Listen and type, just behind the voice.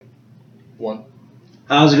One.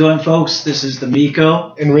 How's it going, folks? This is the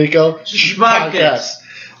Miko Enrico Schmuckcast.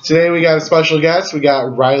 Today we got a special guest. We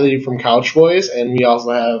got Riley from Couch Boys, and we also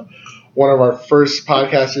have one of our first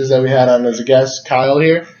podcasters that we had on as a guest, Kyle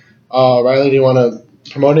here. Riley, do you want to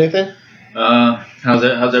promote anything? How's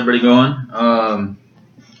everybody going?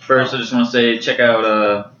 First, I just want to say check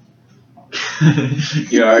out.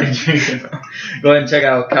 You're already drinking. Go ahead and check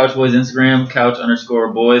out Couch Boys Instagram,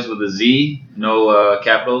 couch_boys with a Z, no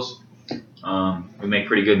capitals. We make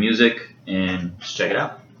pretty good music, and just check it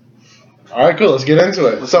out. All right, cool. Let's get into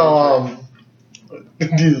it. Was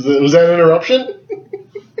that an interruption?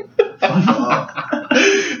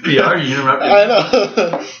 You already interrupted. I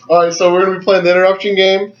know. All right, so we're going to be playing the interruption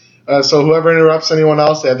game. So whoever interrupts anyone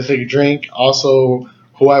else, they have to take a drink. Also,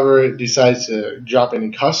 whoever decides to drop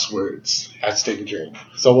any cuss words has to take a drink.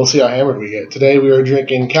 So we'll see how hammered we get. Today we are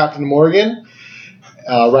drinking Captain Morgan,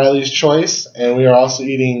 Riley's Choice, and we are also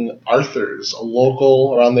eating Arthur's, a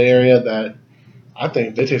local around the area that I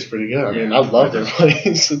think they taste pretty good. I mean, I love their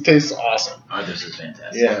place. It tastes awesome. Arthur's is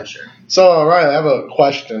fantastic, Yeah. for sure. So, Riley, I have a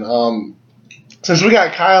question. Since we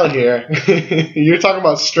got Kyle here, you're talking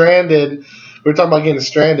about stranded. We're talking about getting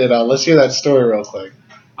stranded. Let's hear that story real quick.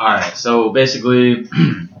 All right, so basically,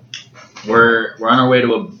 we're on our way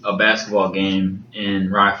to a basketball game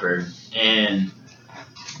in Rockford, and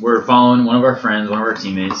we're following one of our friends, one of our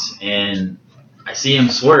teammates, and I see him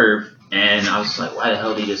swerve, and I was like, why the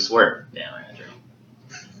hell did he just swerve? Damn, I got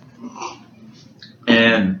drink.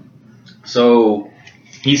 And so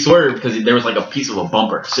he swerved because there was like a piece of a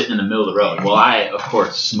bumper sitting in the middle of the road. Well, I, of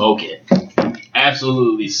course, smoke it.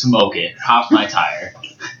 Absolutely smoke it. Pops my tire.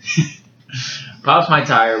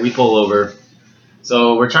 We pull over.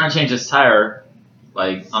 So we're trying to change this tire,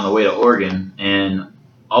 like, on the way to Oregon, and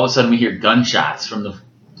all of a sudden we hear gunshots from the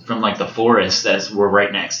forest that we're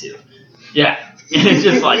right next to. Yeah. It's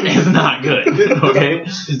just like, it's not good, okay?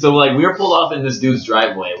 So, like, we were pulled off in this dude's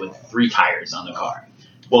driveway with 3 tires on the car.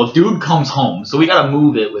 Well, dude comes home, so we gotta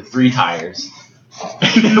move it with 3 tires.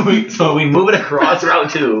 So we move it across Route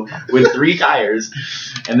 2 with 3 tires,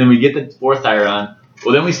 and then we get the 4th tire on.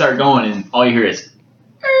 Well, then we start going, and all you hear is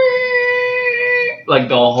like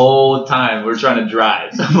the whole time we're trying to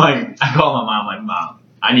drive. So I'm like, I call my mom, like, Mom,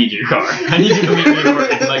 I need your car. I need you to meet me at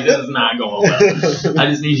work. Like, this is not going well. I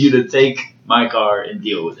just need you to take my car and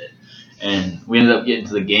deal with it. And we ended up getting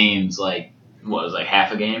to the games like, what, it was like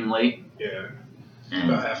half a game late? Yeah, And,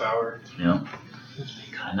 about half hour. you know,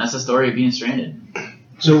 God, and that's the story of being stranded.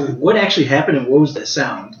 So, what actually happened and what was that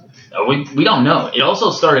sound? We don't know. It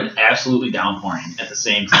also started absolutely downpouring at the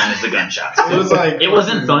same time as the gunshots. It was like It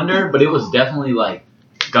wasn't thunder, but it was definitely like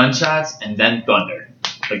gunshots and then thunder.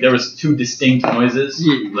 Like there was 2 distinct noises.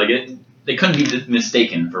 Like they couldn't be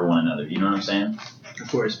mistaken for one another. You know what I'm saying? Of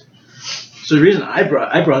course. So the reason I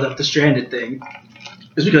brought up the stranded thing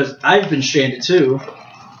is because I've been stranded too.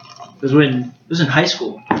 It was in high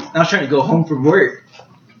school. I was trying to go home from work,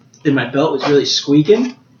 and my belt was really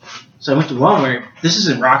squeaking. So I went to Walmart. This is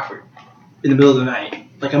in Rockford, in the middle of the night.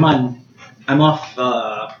 Like I'm off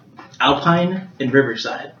Alpine and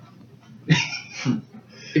Riverside.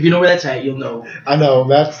 If you know where that's at, you'll know. I know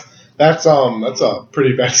that's a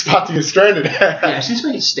pretty bad spot to get stranded at. Yeah, I seen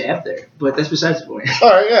somebody get stabbed there, but that's besides the point. All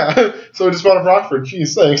right, yeah. So we just bought a Rockford.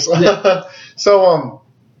 Jeez, thanks. Yeah. So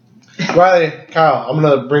Riley, Kyle, I'm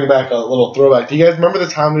gonna bring back a little throwback. Do you guys remember the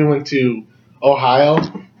time we went to Ohio?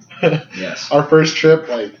 Yes. Our first trip,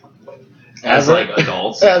 like. As ever? like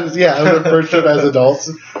adults. It was our first trip as adults.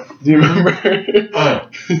 Do you remember?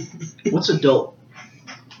 What's adult?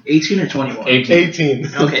 18 or 21? 18.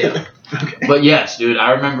 18. Okay. But yes, dude,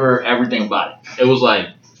 I remember everything about it. It was like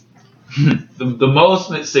the most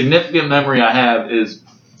significant memory I have is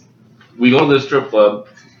we go to this strip club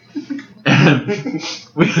and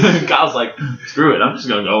Kyle's like, screw it, I'm just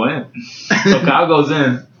gonna go in. So Kyle goes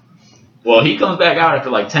in. Well, he comes back out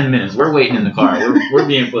after like 10 minutes. We're waiting in the car. We're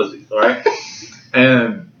being pussies, all right?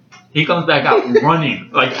 And he comes back out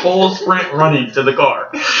running, like full sprint running to the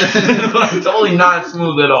car. Like, totally not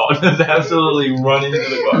smooth at all. Just absolutely running to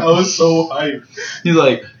the car. I was so hyped. He's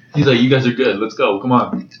like, you guys are good. Let's go. Come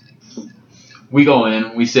on. We go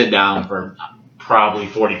in. We sit down for probably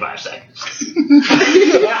 45 seconds.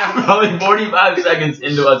 Probably 45 seconds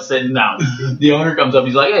into us sitting down. The owner comes up.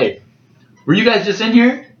 He's like, hey, were you guys just in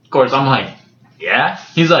here? Of course, I'm like, yeah.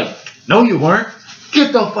 He's like, no, you weren't.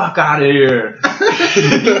 Get the fuck out of here.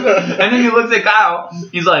 And then he looks at Kyle.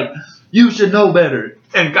 He's like, you should know better.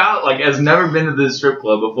 And Kyle, like, has never been to this strip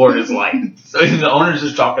club before in his life. So the owner's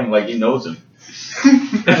just talking like he knows him.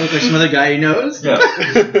 I look like some other guy he knows. Yeah.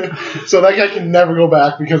 So that guy can never go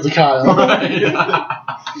back because of Kyle. Right.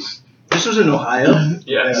 This was in Ohio.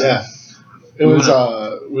 Yes. Yeah. It was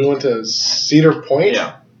we went to Cedar Point.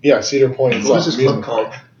 Yeah. Yeah, Cedar Point. It's What was this club amusement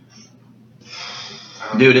called?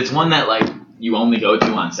 park. Dude, it's one that like you only go to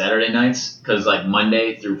on Saturday nights because like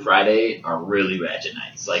Monday through Friday are really ratchet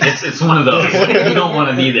nights. Like it's one of those. Like, you don't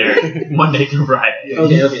want to be there Monday through Friday. Yeah,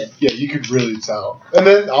 Okay. Yeah, you could really tell. And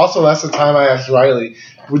then also that's the time I asked Riley.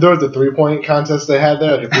 There was a 3-point contest they had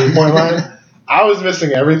there, like a 3-point line. I was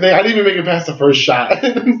missing everything. I didn't even make it past the first shot.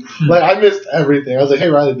 Like I missed everything. I was like, "Hey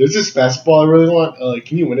Riley, there's this basketball I really want. Like,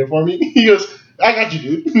 can you win it for me?" He goes, "I got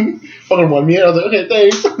you, dude." Fucking won me it. I was like, "Okay,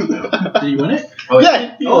 thanks." Did you win it?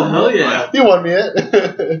 Yeah. He Oh, won hell me it. yeah. He won me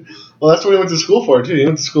it. Well, that's what we went to school for too. You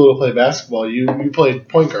went to school to play basketball. You played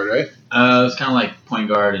point guard, right? It's kind of like point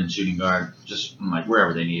guard and shooting guard, just like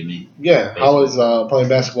wherever they needed me. Yeah. How was playing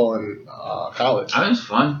basketball in college? I mean, it was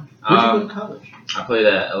fun. Where'd you go to college? I played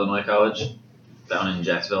at Illinois College down in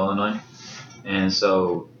Jacksonville, Illinois. And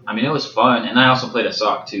so, I mean, it was fun. And I also played at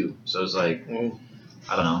SOC too. So it was like,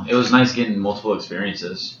 I don't know. It was nice getting multiple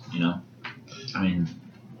experiences, you know? I mean,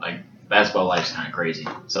 like, basketball life's kind of crazy.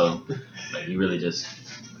 So, like, you really just,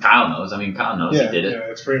 Kyle knows. I mean, Kyle knows he did it. Yeah,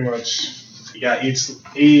 it's pretty much, you got eat,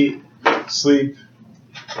 sleep,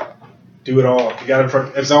 do it all. You got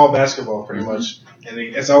it's all basketball pretty much. And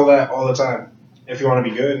it's all that all the time. If you want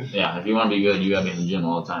to be good. Yeah, if you want to be good, you got to be in the gym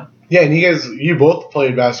all the time. Yeah, and you both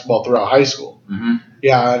played basketball throughout high school. Mm-hmm.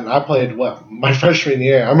 Yeah, and I played my freshman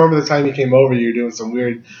year. I remember the time you came over, you were doing some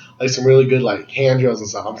weird, like some really good like hand drills and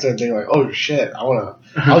stuff. I'm sitting thinking like, oh shit, I'll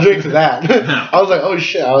drink to that. I was like, oh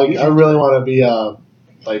shit, I really want to be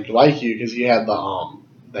like you because you had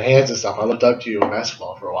the hands and stuff. I looked up to you in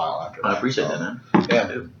basketball for a while after that. I appreciate that, man.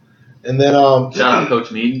 Yeah. And then Shout out Coach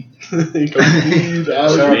Mead. Coach Mead,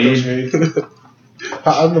 Shout out Mead. Coach Mead.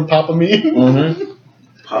 I'm the Papa Mead. Mm-hmm.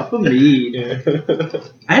 Papa Mead.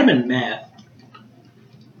 I had him in math.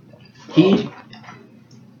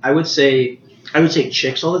 I would say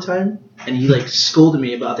chicks all the time, and he like scolded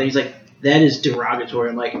me about that. He's like, that is derogatory.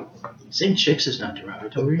 I'm like, saying chicks is not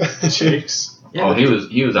derogatory. Chicks. Yeah, Oh, he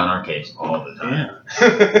was on our case all the time.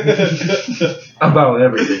 yeah. About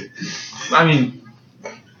everything. I mean,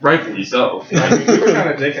 rightfully so. I mean, we were kind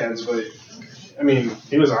of dickheads, but I mean,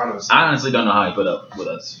 he was honest. I honestly don't know how he put up with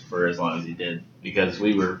us for as long as he did because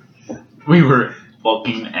we were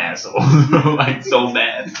fucking assholes, like so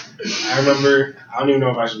bad. I remember, I don't even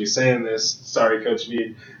know if I should be saying this. Sorry, Coach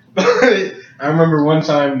Mead. But I remember one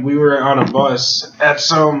time we were on a bus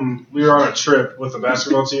we were on a trip with the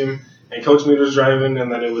basketball team, and Coach Mead was driving,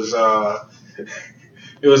 and then it was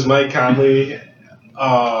Mike Conley.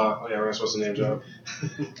 We're not supposed to name drop.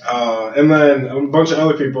 And then a bunch of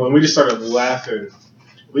other people, and we just started laughing.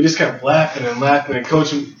 We just kept laughing, and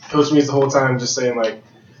Coach Mead's the whole time just saying like,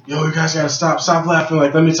 yo, you guys gotta stop laughing.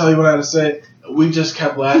 Like, let me tell you what I had to say. We just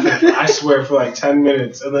kept laughing, I swear, for like 10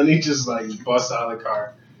 minutes. And then he just like busts out of the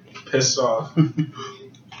car, pissed off.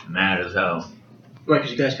 Mad as hell. Right,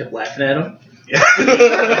 because you guys kept laughing at him. Yeah.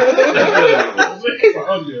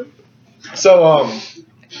 So,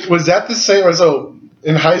 was that the same? So,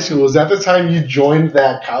 in high school, was that the time you joined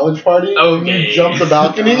that college party? Okay. You jumped the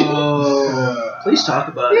balcony? Oh, please talk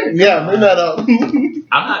about it. Yeah, bring that up.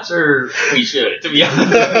 I'm not sure we should, to be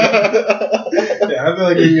honest. Yeah, I feel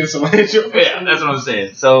like we can get some intro. Yeah, that's what I'm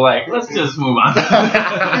saying. So, like, let's just move on.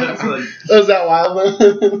 It's like, Was that wild?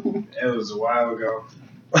 It was a while ago.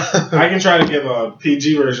 I can try to give a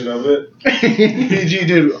PG version of it. PG,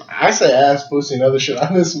 dude, I say ass, pussy, and other shit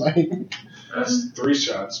on this mic. That's 3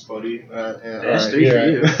 shots, buddy. That's 3 for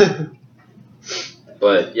you.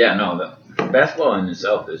 but yeah, no, the basketball in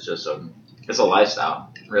itself is just it's a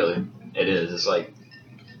lifestyle, really. It is. It's like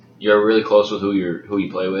you're really close with who you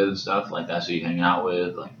play with and stuff. Like that's who you hang out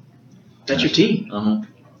with. Like That's your team. Uh-huh.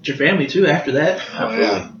 It's your family too. After that,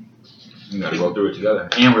 Absolutely. You gotta go through it together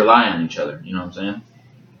and rely on each other. You know what I'm saying?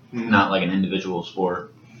 Not like an individual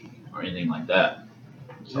sport or anything like that.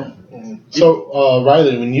 So,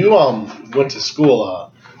 Riley, when you went to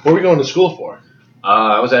school, what were you going to school for?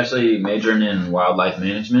 I was actually majoring in wildlife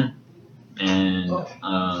management, and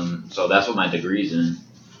so that's what my degree's in.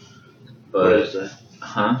 But what is that?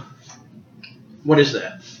 What is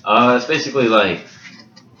that? It's basically like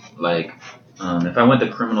if I went the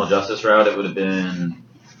criminal justice route, it would have been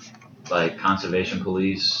like conservation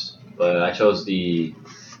police, but I chose the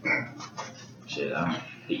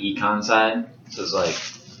econ side. So it's like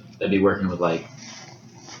they'd be working with like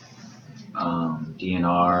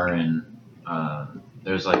DNR and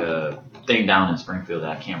there's like a thing down in Springfield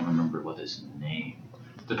that I can't remember what his name.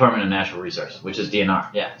 Department of Natural Resources, which is DNR.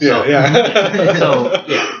 Yeah. So yeah,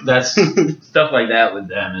 that's stuff like that with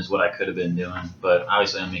them is what I could have been doing. But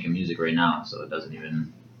obviously I'm making music right now, so it doesn't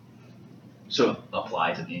even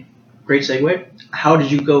apply to me. great segue. How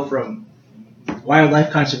did you go from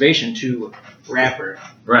wildlife conservation to rapper?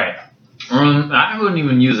 Right. I wouldn't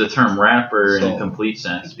even use the term rapper in So, a complete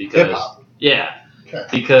sense because hip-hop. yeah, Okay.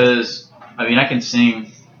 because I mean I can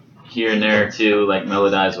sing here and there too, like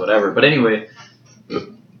melodize whatever. But anyway,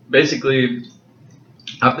 basically,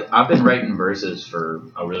 I've been writing verses for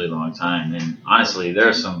a really long time, and honestly, there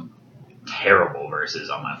are some terrible verses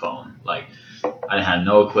on my phone. Like I had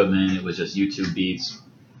no equipment; it was just YouTube beats,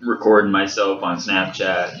 recording myself on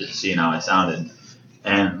Snapchat, just seeing how I sounded.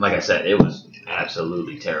 And like I said, it was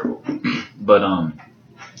absolutely terrible. But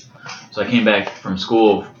so I came back from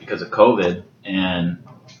school because of COVID, and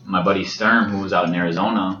my buddy Sturm, who was out in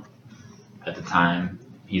Arizona at the time,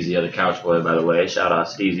 he's the other couch boy, by the way. Shout out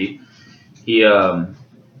Steezy.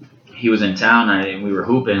 He was in town, and we were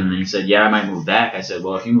hooping, and he said, "Yeah, I might move back." I said,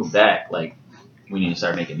 "Well, if you move back, like, we need to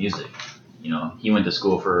start making music." You know, he went to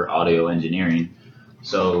school for audio engineering,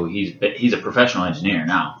 so he's a professional engineer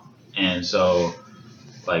now, and so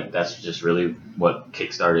like that's just really what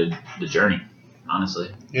kickstarted the journey, honestly.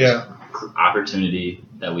 Yeah. Opportunity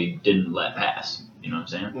that we didn't let pass. You know what I'm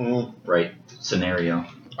saying? Mm-hmm. Right scenario.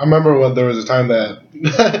 I remember when there was a time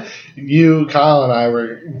that you, Kyle, and I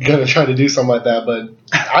were gonna try to do something like that, but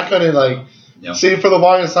I couldn't Yeah. see for the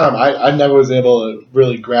longest time. I never was able to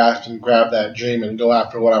really grasp and grab that dream and go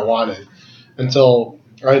after what I wanted until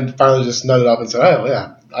I finally just nutted up and said, "Oh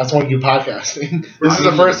yeah, I just want to do podcasting." This is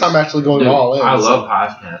the first time actually going Dude, all in. I so- love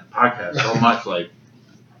podcasts so much. Like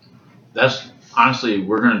that's honestly,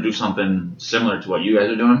 we're gonna do something similar to what you guys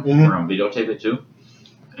are doing. Mhm. We're gonna videotape it too,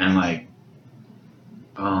 and like,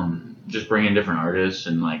 just bring in different artists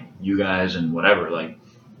and like you guys and whatever, like,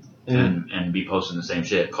 and be posting the same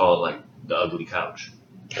shit. Call it like the Ugly Couch.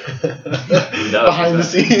 behind the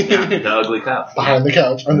scenes, Yeah, the Ugly Couch. behind the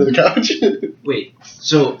couch, under the couch. Wait,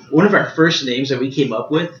 so one of our first names that we came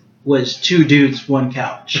up with was Two Dudes, One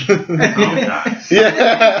Couch. Oh god,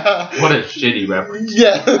 Yeah. what a shitty reference.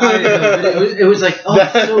 Yeah. It was like, oh,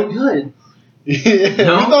 it's so good. Yeah,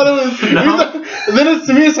 No? we thought it was. No? And then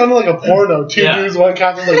to me, it sounded like a porno. Two Yeah. dudes, one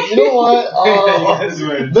couch. I was like, you know what? Yes,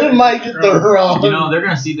 right. They might get the wrong. You know, they're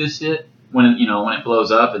gonna see this shit when it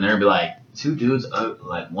blows up, and they're gonna be like, two dudes,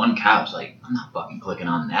 like one couch. Like, I'm not fucking clicking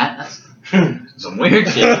on that. That's some weird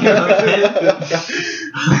shit. You know what I'm saying?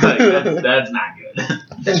 Like, that's not good.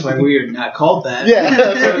 That's why we are not called that. Yeah,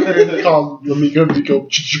 that's what they're called Lamiko Nico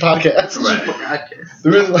podcast. Right.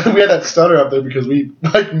 The reason why we had that stutter up there because we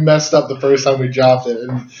like messed up the first time we dropped it,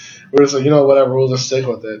 and we're just like, you know, whatever, we'll just stick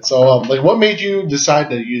with it. So, like, what made you decide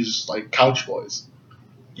to use like Couch Boys?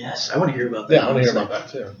 Yes, I want to hear about that. Yeah, I want to hear about that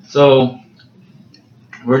too. So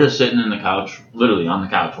we're just sitting in the couch, literally on the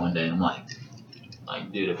couch one day. And I'm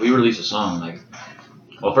like, dude, if we release a song, like,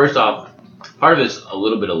 well, first off, part of it's a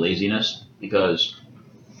little bit of laziness because,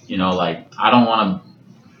 you know, like, I don't want to.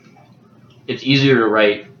 It's easier to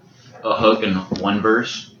write a hook in one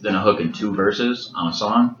verse than a hook in two verses on a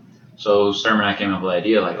song. So Sturm and I came up with the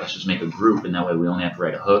idea, like, let's just make a group, and that way we only have to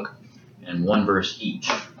write a hook and one verse each.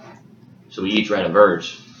 So we each write a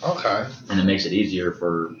verse, Okay. and it makes it easier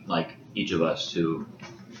for like each of us to.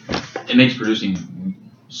 It makes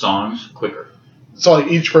producing songs quicker. So like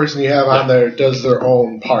each person you have on there does their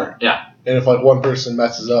own part. Yeah. And if like one person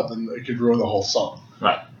messes up, then it could ruin the whole song.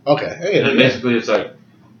 Right. Okay. I get And it. basically,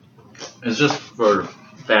 it's just for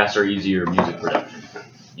faster, easier music production.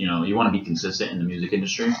 You know, you want to be consistent in the music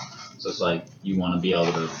industry, so it's like you want to be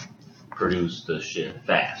able to produce the shit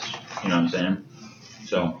fast. You know what I'm saying?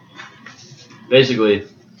 So basically,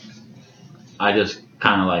 I just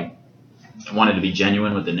kind of like wanted to be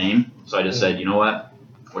genuine with the name, so I just said, you know what,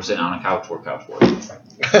 we're sitting on a couch, we're couch boys.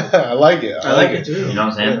 I like it. I like it too. You know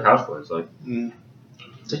what I'm saying? Couch boys, like.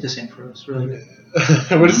 It's like the same for us, really good.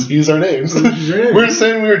 We'll just use our names. We were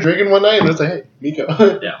saying we were drinking one night, and it's like, hey,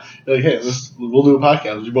 Miko. Yeah. Like, hey, we'll do a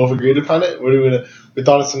podcast. We both agreed upon it. We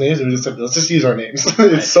thought of some names, and we just said, let's just use our names.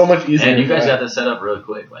 It's so much easier. And you guys for got that. this set up really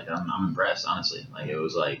quick. Like, I'm impressed, honestly. Like, it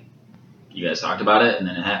was like, you guys talked about it, and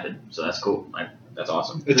then it happened. So that's cool. Like, that's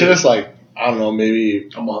awesome. It took us like, I don't know, maybe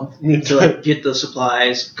A month me to like get the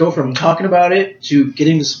supplies, go from talking about it to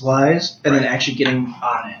getting the supplies, and then actually getting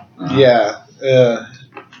on it. Yeah,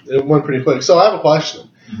 it went pretty quick. So I have a question.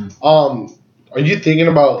 Mhm. Are you thinking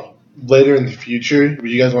about later in the future? Would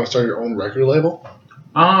you guys want to start your own record label?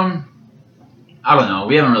 I don't know.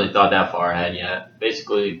 We haven't really thought that far ahead yet.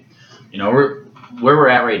 Basically, you know, where we're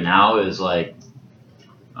at right now is like,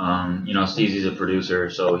 you know, Steezy's a producer,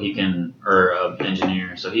 so he can, or an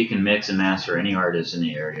engineer, so he can mix and master any artist in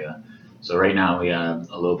the area. So right now we got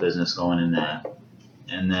a little business going in that.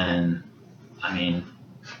 And then, I mean,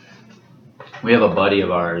 we have a buddy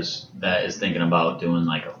of ours that is thinking about doing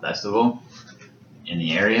like a festival in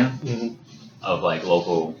the area Mhm. of like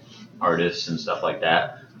local artists and stuff like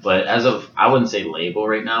that. But as of, I wouldn't say label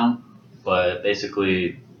right now, but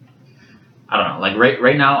basically, I don't know. Like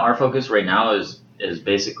right now, our focus right now is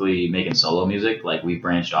basically making solo music. Like we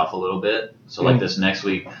branched off a little bit. So like this next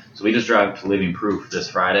week, so we just dropped Living Proof this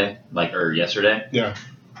Friday, or yesterday. Yeah.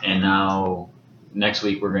 And now next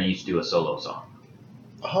week we're gonna each do a solo song.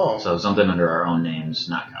 Oh. So something under our own names,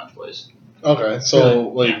 not Couch Boys. Okay.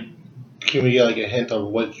 So Really? like, can we get like a hint of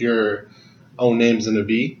what your own name's gonna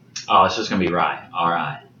be? Oh, it's just gonna be Rye,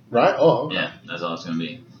 R-I. Right. Oh. Okay. Yeah, that's all it's gonna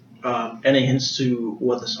be. Any hints to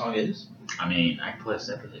what the song is? I mean, I can play it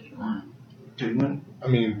separately if you want. Do you want? I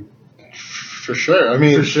mean, for sure. I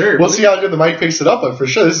mean, For sure. We'll see how good the mic picks it up, but for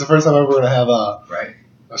sure, this is the first time ever we're gonna have Right.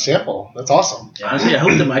 a sample. That's awesome. Yeah. Honestly, I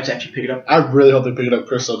hope the mics actually pick it up. I really hope they pick it up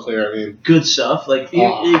crystal clear. I mean, Good stuff. Like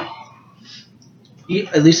at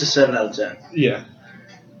least a 7 out of 10. yeah.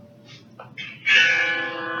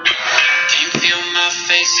 Can't feel my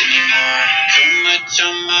face anymore. Too much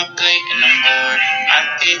on my plate and I'm bored. I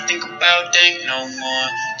can't think about dank no more.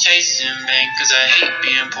 Chasing bank cause I hate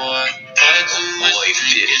being poor. Pour too much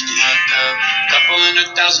drink in my cup. Couple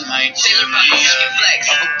 $100,000 might cheer me up.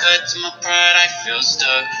 Uppercut to my pride, I feel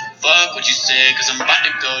stuck. Fuck what you said cause I'm about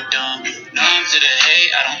to go dumb. Numb to the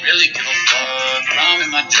hate, I don't really give a fuck. Rum in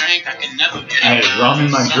my drink, I can never get Hey, enough. rum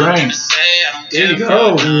in my Something drink. to say, I don't There you care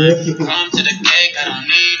go. for none. Come to the cake, I don't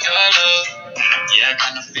need your love. Yeah, I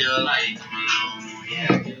kinda feel like I'm alone.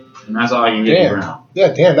 Yeah. And that's all I can give you for now.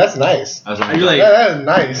 Yeah. Damn, that's nice. That's what Are you we like- That is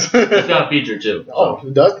nice. It's got a feature too. Oh,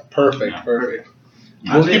 it does? Perfect. Yeah. Perfect.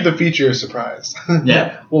 Yeah. We'll keep the feature a surprise.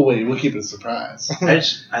 Yeah. We'll wait. We'll keep it a surprise. I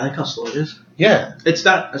like how slow it is. Yeah. It's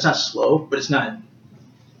not slow, but it's not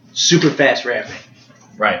super fast rapping.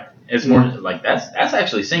 Right. It's more like that's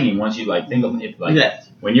actually singing once you like think of it. Like Yeah.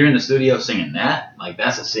 when you're in the studio singing that, like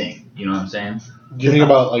that's a sing. You know what I'm saying? Do you think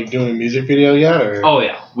about like doing a music video yet, or? Oh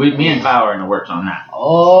yeah. Me and Kyle are in the works on that.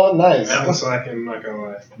 Oh, nice. That one's slacking, I'm not gonna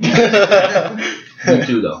lie. Me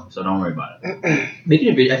too though, so don't worry about it. Making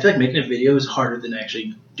a video, I feel like making a video is harder than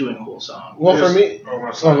actually doing a whole song. Well, for me, Oh, my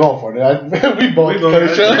I'm son. going for it. We both We both cut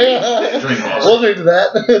each got other. Drink water. We'll drink to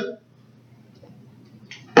that.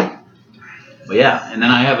 But yeah, and then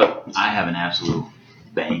I have an absolute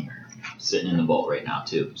banger sitting in the vault right now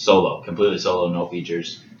too. Solo, completely solo, no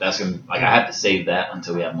features. That's gonna like I have to save that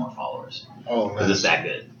until we have more followers Oh, because nice. it's that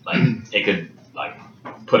good. Like it could like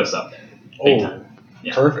put us up there. Big Oh, time.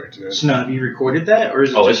 Yeah. perfect, dude. So now, have you recorded that, or is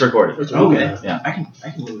it Oh, just it's recorded. It's okay? Yeah. I can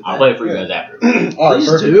live with I'll that. play it for you guys after. All right, Please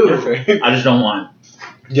perfect, do. perfect. I just don't want.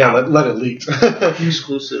 Yeah, let it leak.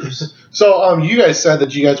 Exclusives. So, you guys said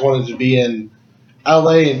that you guys wanted to be in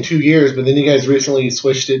LA in 2 years, but then you guys recently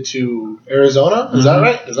switched it to Arizona. Is that Mhm.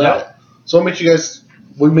 right? Is that Yeah. right? So,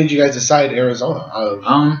 what made you guys decide Arizona? Out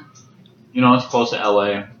of, You know, it's close to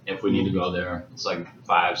LA. If we need to go there, it's like a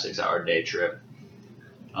 5-6 hour day trip.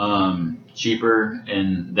 Cheaper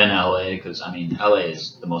than LA because I mean LA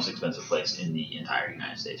is the most expensive place in the entire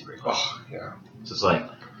United States, pretty much. oh, yeah. So it's like,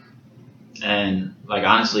 and like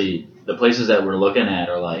honestly, the places that we're looking at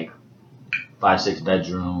are like 5-6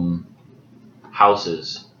 bedroom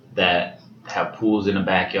houses that have pools in the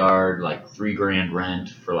backyard, like $3,000 rent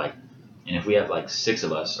for like, and if we have like 6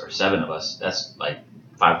 of us or 7 of us, that's like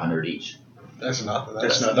 $500 each. That's nothing.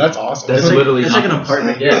 That's nothing. That's awesome. That's like- literally that's like an nothing.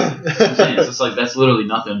 apartment. Yeah, I'm saying, it's just like that's literally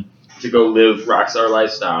nothing to go live rockstar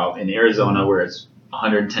lifestyle in Arizona where it's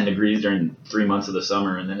 110 degrees during 3 months of the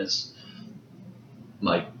summer, and then it's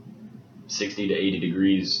like 60 to 80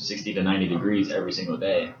 degrees, 60 to 90 degrees every single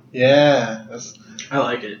day. Yeah. That's, I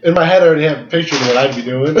like it. in my head, I already have a picture of what I'd be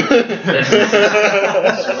doing.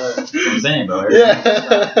 That's what I'm saying, bro. Yeah.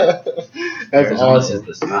 That's Arizona awesome. is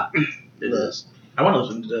the spot. It is. I want to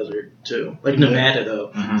live in the desert too, like Nevada though,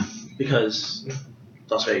 Mm-hmm. because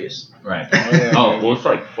Las Vegas. Right. yeah. Oh, well, it's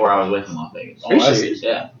like 4 hours away from Las Vegas. Oh, that's- serious?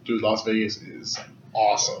 Yeah, Dude, Las Vegas is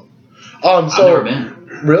awesome. I've So never been.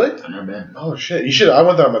 really? I've never been. Oh shit! You should. I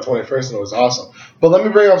went there on my 21st and it was awesome. But let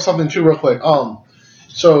me bring up something too, real quick.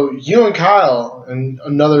 So you and Kyle and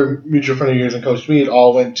another mutual friend of yours and Coach Mead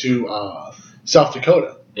all went to South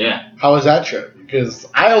Dakota. Yeah. How was that trip? Because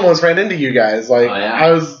I almost ran into you guys. Like Oh,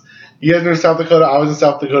 yeah? you guys were in South Dakota. I was in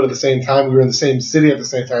South Dakota at the same time. We were in the same city at the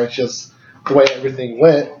same time. It's just the way everything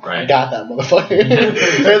went. I Right. got that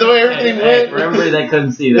motherfucker. The way everything Hey, went. for everybody that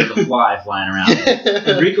couldn't see, there's a fly flying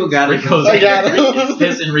around. Rico got it. Rico's I got it.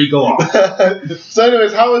 it's pissing Rico off. So,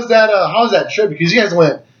 anyways, how was that trip? Because you guys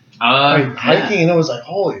went like, hiking, Yeah. and it was like,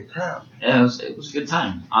 holy crap. Yeah, it was a good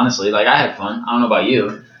time. Honestly, like I had fun. I don't know about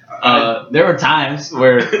you. There were times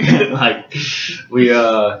where like we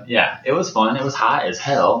it was fun. It was hot as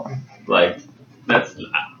hell. Like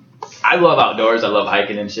I love outdoors. I love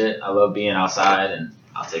hiking and shit. I love being outside, and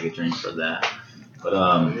I'll take a drink for that. But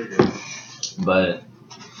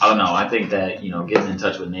I don't know. I think that getting in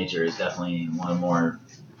touch with nature is definitely one of the more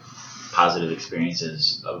positive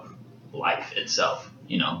experiences of life itself.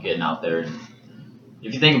 Getting out there, and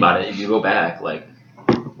if you think about it, if you go back, like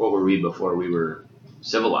what were we before we were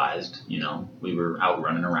civilized? We were out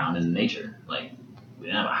running around in nature. Like we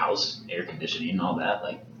didn't have a house, air conditioning, and all that.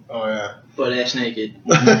 Like Oh yeah. Butt ass naked.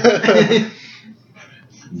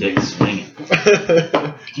 dick swinging.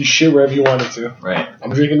 You shit wherever you wanted to. Right.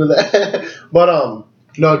 I'm drinking to that. But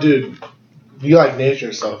no, dude, you like nature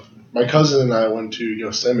and stuff. My cousin and I went to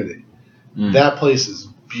Yosemite. Mm. That place is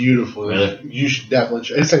beautiful. Really? You should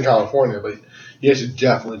definitely. It's in California, but you should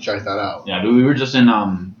definitely check that out. Yeah, dude. We were just in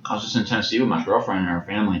I was just in Tennessee with my girlfriend and her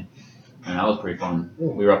family, and that was pretty fun.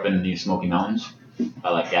 We were up in the Smoky Mountains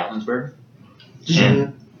by like Gatlinburg,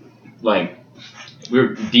 and like we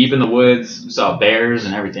were deep in the woods. We saw bears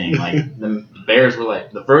and everything. Like the bears were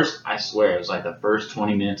like the first. I swear it was like the first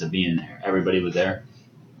 20 minutes of being there. Everybody was there.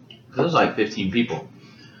 There was like 15 people.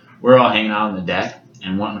 We're all hanging out on the deck,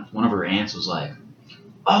 and one of her aunts was like,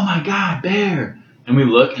 "Oh my God, bear!" And we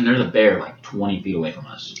look, and there's a bear like 20 feet away from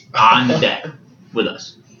us on the deck with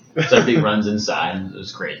us. So everybody runs inside, and it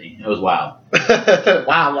was crazy. It was wild.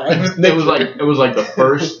 Wow, man. It was like the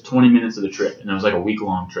first 20 minutes of the trip, and it was like a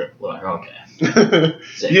week-long trip. We're like, okay.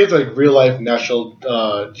 Sick. You have like real life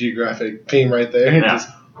National Geographic theme right there. Yeah. Just,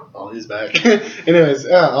 oh, he's back. Anyways,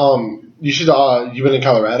 you should. You've been in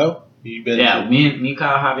Colorado. You've been. Yeah, me,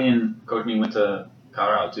 Kyle, Javi, and Coach Me went to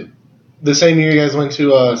Colorado too. The same year you guys went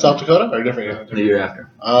to South Dakota, or a different year? The year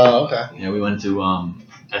after. Oh, okay. Yeah, we went to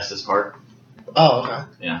Estes Park. Oh, okay.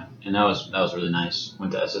 Yeah, and that was really nice.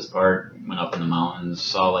 Went to Estes Park, went up in the mountains,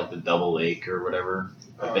 saw like the double lake or whatever,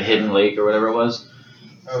 the hidden lake or whatever it was.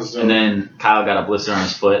 That was dope. And then Kyle got a blister on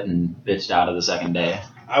his foot and bitched out of the second day.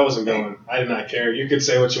 I wasn't going. I did not care. You could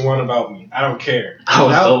say what you want about me. I don't care.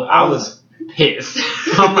 I was pissed.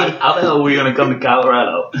 I'm like, how the hell are we gonna come to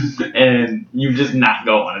Colorado and you just not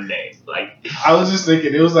go on a day? Like, I was just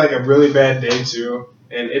thinking it was like a really bad day too,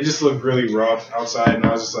 and it just looked really rough outside. And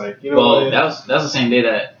I was just like, you know well, what? that was the same day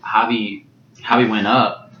that Javi went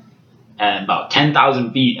up at about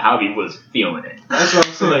 10,000 feet. Javi was feeling it. That's what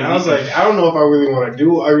I'm saying. Like, I was like, I don't know if I really want to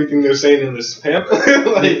do everything they're saying in this pamphlet.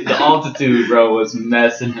 The altitude, bro, was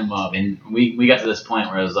messing him up, and we got to this point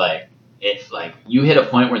where it was like, if like you hit a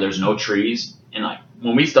point where there's no trees, and like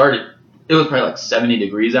when we started, it was probably like 70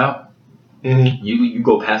 degrees out. Mm-hmm. You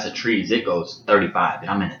go past the trees, it goes 35, and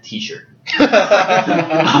I'm in a t-shirt.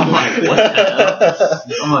 I'm like, what the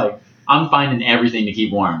hell? I'm like, I'm finding everything to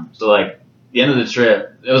keep warm. So like, the end of the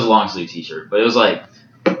trip, it was a long sleeve t-shirt, but it was like,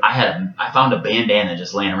 I found a bandana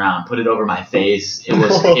just laying around, put it over my face. It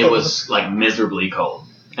was like miserably cold.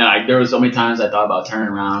 And there was so many times I thought about turning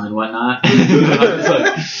around and whatnot. I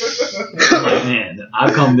was like, man,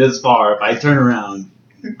 I've come this far. If I turn around,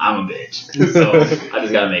 I'm a bitch. So I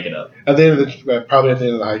just gotta make it up. At the end of probably at the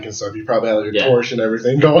end of the hike and stuff, you probably had your torch and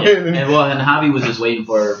everything going. Yeah. And Javi was just waiting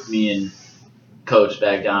for me and Coach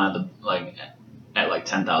back down at like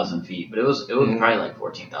 10,000 feet, but it was probably like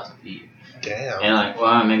 14,000 feet. Damn. And like,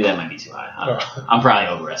 well, maybe that might be too high. I'm probably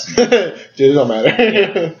overestimating. Dude, it don't matter.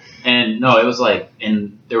 Yeah. And no, it was like,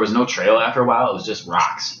 and there was no trail after a while. It was just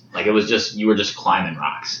rocks. Like it was just, you were just climbing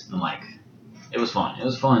rocks. And like, it was fun. It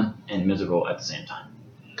was fun and miserable at the same time.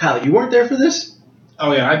 Kyle, you weren't there for this?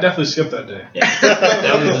 Oh yeah, I definitely skipped that day. Yeah,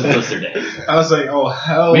 that was just blister day. I was like, oh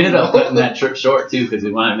hell. We ended up no. cutting that trip short too because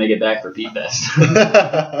we wanted to make it back for Pete Fest.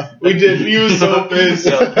 We did. He was so pissed.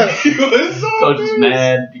 Yeah. He was so Coach was pissed.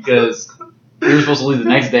 mad because we were supposed to leave the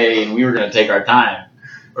next day and we were going to take our time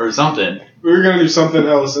or something. We were gonna do something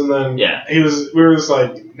else, and then Yeah. we were just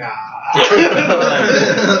like, nah. Like,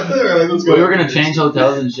 let's go. We were going to change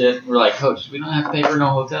hotels and shit. We're like, Coach, we don't have to pay for no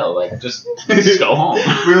hotel. Like, just go home.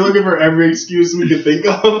 We were looking for every excuse we could think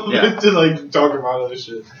of Yeah. to like talk about other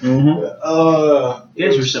shit. Mm-hmm. You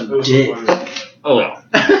guys were some it was dick. so funny. Oh, well.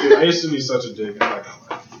 Dude, I used to be such a dick. I'm not gonna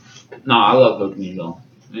lie. No, I love Coach Me, though.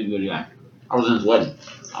 He's a good guy. I was in his wedding.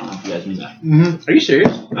 I don't know if you guys knew that. Mm-hmm. Are you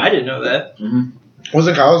serious? I didn't know that. Mm-hmm.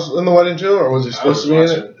 Wasn't Kyle in the wedding too, or was he I was supposed to be in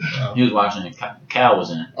watching it? it. He was watching it. Cal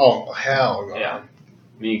was in it. Oh, hell no. Yeah.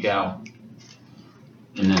 Me, Cal.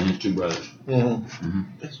 And then his two brothers. Mm-hmm.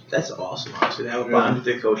 That's awesome, honestly. To have a bond with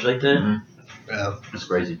your coach like that. Mm-hmm. Yeah. That's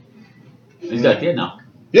crazy. He's got a kid now.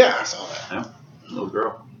 Yeah, I saw that. Little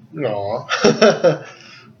girl. No.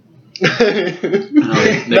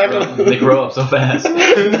 They grow up so fast.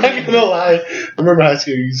 Not gonna lie, I remember high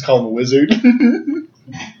school. You used to call him a wizard.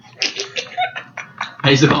 I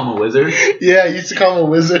used to call him a wizard. Yeah, you used to call him a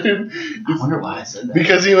wizard I wonder why I said that.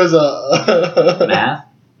 because he was a Math?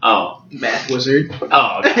 Oh. Math wizard.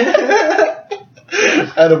 Oh, okay.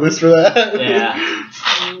 I had to whisper that. Yeah.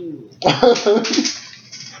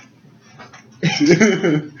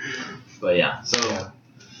 But yeah, so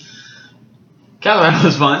Colorado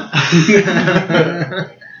was fun.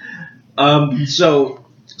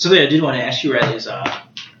 So yeah, I did want to ask you, Riley, is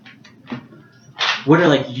what are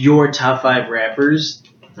like your top 5 rappers?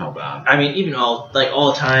 Oh god. I mean, even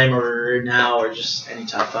all time or now or just any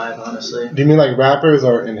top 5, honestly. Do you mean like rappers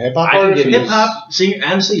or in hip hop I can artists? give you- Hip hop, singer,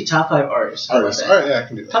 honestly, top 5 artists. How about Artists. that? All right, yeah, I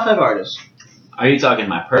can do that. Top 5 artists. Are you talking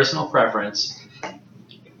my personal preference?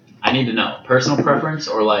 I need to know. Personal preference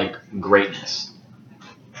or like greatness?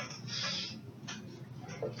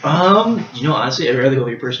 Honestly, I'd rather go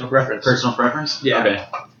with your personal preference. Personal preference? Yeah. Okay.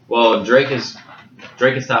 Well, Drake is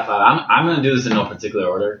top 5. I'm gonna do this in no particular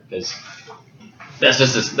order because that's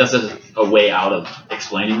just a way out of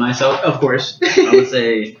explaining myself. Of course. I would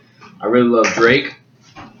say I really love Drake.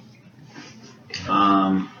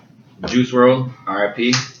 Juice WRLD,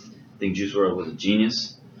 R.I.P. I think Juice WRLD was a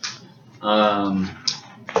genius.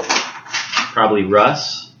 Probably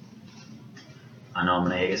Russ. I know I'm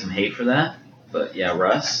gonna get some hate for that, but yeah,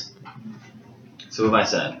 Russ. So what have I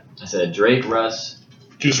said? I said Drake, Russ,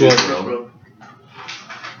 Juice Juice WRLD. WRLD.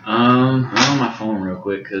 I'm on my phone real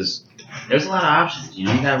quick because there's a lot of options. You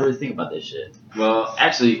know, you gotta really think about this shit. Well,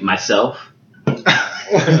 actually, myself, So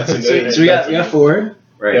we got 4.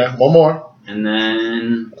 right? Yeah, one more. And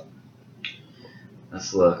then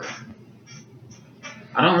let's look.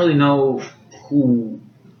 I don't really know who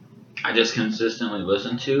I just consistently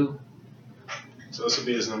listen to. So this would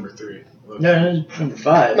be his number 3. No, number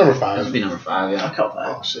 5. Number This 5. would be number 5, yeah. I'll count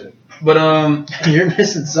 5. Oh shit. But You're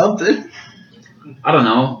missing something. I don't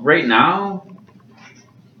know. Right now,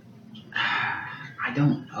 I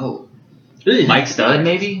don't know. Really? Mike Stud,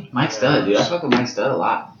 maybe? Mike Stud, dude. I fuck with Mike Stud a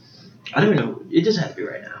lot. I don't even know. It doesn't have to be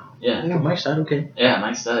right now. Yeah. Mike Stud, okay. Yeah,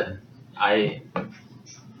 Mike Stud. I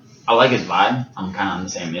like his vibe. I'm kind of on the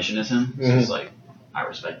same mission as him. So it's like, I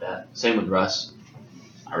respect that. Same with Russ.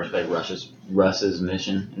 I respect Russ's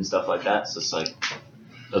mission and stuff like that. So it's like,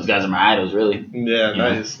 those guys are my idols, really. Yeah, You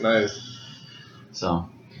know? nice. So,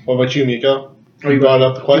 What about you, Miko? Oh, You brought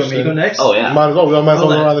up the You want me question. to go next? oh yeah. Might as well. We all might as well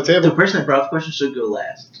Hold go on. around the The table. person that brought the question should go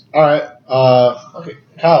last. All right. Okay.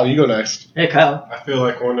 Kyle, you go next. Hey, Kyle. I feel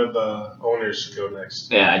like one of the owners should go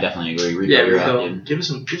next. Yeah, I definitely agree. Read Yeah, what here you're we at, go. dude. Give us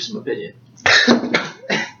some opinion.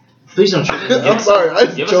 Please don't shoot I'm sorry. I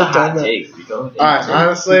Give us a joked on hot that. take, Rico. All right.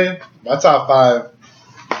 Honestly, my top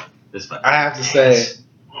 5, This fucking I have to say,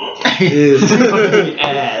 ass. is.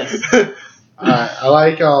 Ass. Alright, I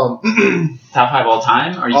like Top 5 all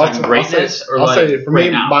time? Are you I'll talking say- greatness or I'll like say for right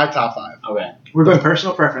me now? my top 5. Okay. We're going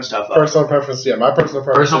personal preference top 5. Personal preference, yeah, my personal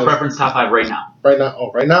preference. Personal is- preference top 5 right now. Right now.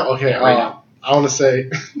 Oh, right now. Okay. Yeah, right now. I want to say,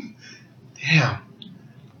 damn.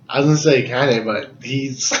 I was gonna say Kanye, but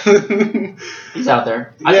he's. He's out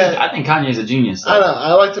there. Yeah. I think Kanye's a genius. I Though. know.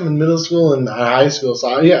 I liked him in middle school and high school,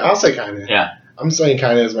 so yeah, I'll say Kanye. Yeah. I'm saying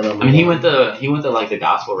Kanye is my number. I mean, he one. went the like the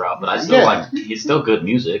gospel route, but I still Yeah. like he's still good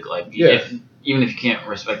music. Like Yeah. even if you can't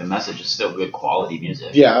respect the message, it's still good quality music.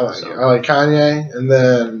 Yeah, I like So. it. I like Kanye, and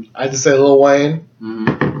then I had to say Lil Wayne,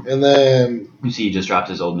 Mm-hmm. and then You see, he just dropped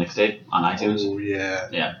his old mixtape on iTunes. oh yeah,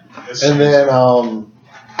 It's and then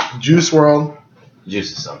Juice WRLD.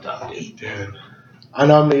 Juice is so tough, dude. Dude, I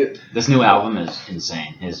know me. This new album is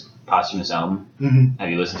insane. His posthumous album. Mhm. Have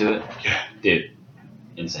you listened to it? Yeah. Dude,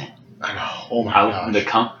 insane. I know. Oh my gosh. The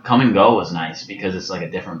come and go was nice because it's like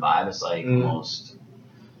a different vibe. It's like almost.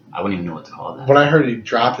 I wouldn't even know what to call that. When I heard he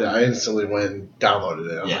dropped it, I instantly went and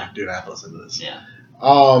downloaded it. I was Yeah. like, dude, I have to listen to this. Yeah.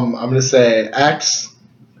 I'm gonna say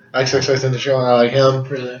XXX I like him.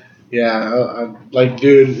 Really? Yeah, I like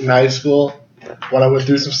dude in high school. When I went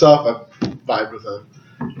through some stuff, I vibed with him.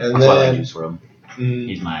 And That's why I like then, Juice WRLD. mm,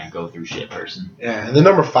 He's my go through shit person. yeah, and then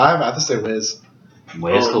number 5, I have to say Wiz.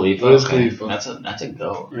 Wiz Oh, Khalifa. Wiz okay. Khalifa. That's a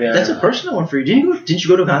go. Yeah, That's a personal one for you. Didn't you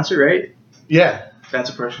go to a concert, right? Yeah. That's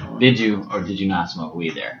a personal one. Did you or did you not smoke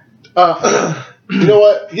weed there? You know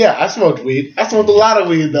what? Yeah, I smoked weed. I smoked a lot of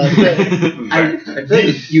weed though. I feel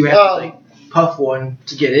like you have to like puff one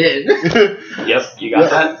to get in. Yep, you got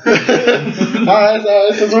that. Alright,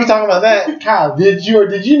 so since we're talking about that, Kyle, did you or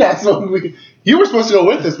did you not smoke weed? You were supposed to go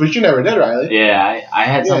with us, but you never did, Riley. Yeah, I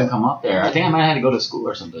had something Yeah. come up there. I think I might have had to go to school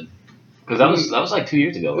or something. Because that was like 2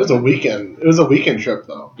 years ago. It was a weekend. It was a weekend trip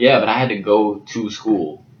though. Yeah, but I had to go to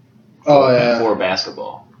school Oh yeah. for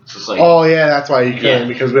basketball. So it's like, Oh yeah, that's why you couldn't Yeah.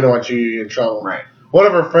 because we didn't want you in trouble. right. One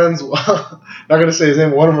of our friends, not gonna say his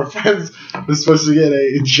name, one of our friends was supposed to get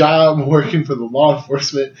a job working for the law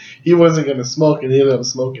enforcement. He wasn't gonna smoke, and he ended up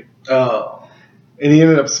smoking. Oh. And he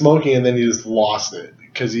ended up smoking, and then he just lost it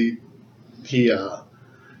because he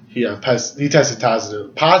tested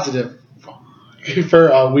positive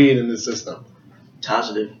for weed in his system.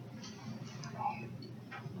 Positive.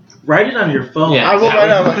 Write it on your phone. Yeah. I will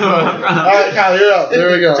write out my phone. All right, Kyle, you're up.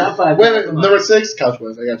 There we go. Top 5. Wait, wait, number 6, Couch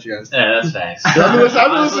Boys. I got you guys. Yeah, that's facts. I've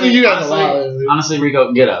been listening to you guys a lot lately. Honestly,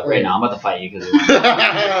 Rico, get up right now. I'm about to fight you because.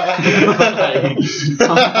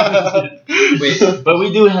 But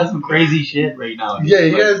we do have some crazy shit right now. Yeah,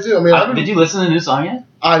 you guys do. I mean, did you listen to the new song yet?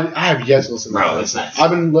 I have yet to listen to Bro, it. it's nice.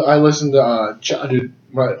 I listened to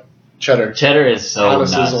Cheddar. Cheddar is so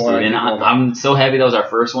Honestly, nuts, is the dude. one I And keep going I'm so happy that was our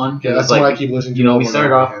first one. 'Cause Yeah, that's it's like, what I keep listening to. you know, we over and started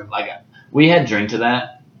over off again. like we had Drink to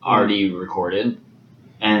That already recorded,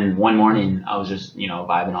 and one morning I was just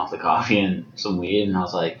vibing off the coffee and some weed, and I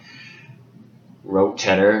was like, wrote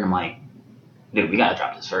Cheddar, and I'm like, dude, we gotta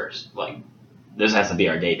drop this first. Like, this has to be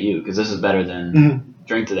our debut because this is better than Mhm.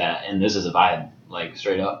 Drink to That, and this is a vibe, like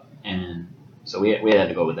straight up. And so we had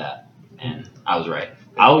to go with that, and I was right.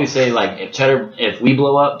 I always say like if we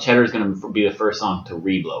blow up, Cheddar is gonna be the first song to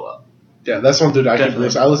re-blow up. Yeah, that's one dude I keep Definitely.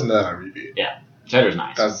 listening. I listen to that on repeat. Cheddar's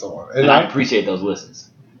nice, That's the one. and And I I'm appreciate those listens.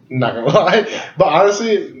 not gonna lie, but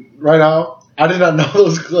honestly, right now, I did not know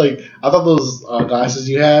those. Like, I thought those glasses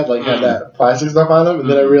you had had that plastic stuff on them, and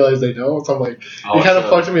then I realized they don't. So I'm like, it kind of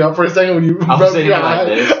fucked me up for a second when you I was rubbed sitting your here like eye.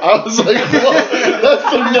 this. I was like, whoa, that's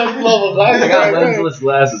some next level glasses. I got right there. lensless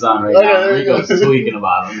glasses on right Okay, now. there you Rico's go. tweaking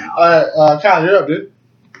about them now. All right, Kyle, you're up, dude.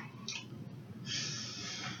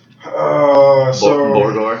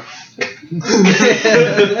 Borgor.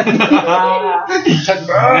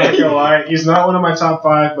 I ain't gonna lie, he's not one of my top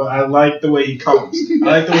 5, but I like the way he comes. I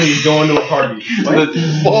like the way he's going to a party. Like,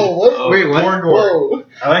 Whoa, what? Wait, what? Borgor. Whoa.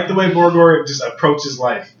 I like the way Borgor just approaches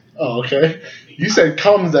life. Oh, okay. You said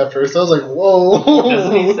comes at first. I was like, whoa.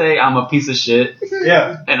 Doesn't he say I'm a piece of shit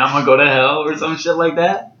Yeah. and I'm gonna go to hell or some shit like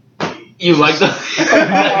that? You like the?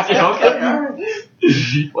 Okay. All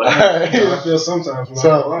Whatever. right. I feel sometimes. I'm not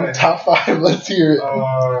gonna So, lie. top 5, let's hear it.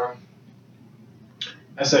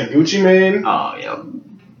 I said Gucci Mane, Oh yeah.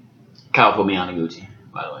 Kyle put me on a Gucci,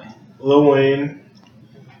 by the way. Lil Wayne,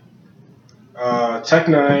 Tech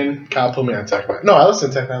 9. Kyle put me on Tech 9. No, I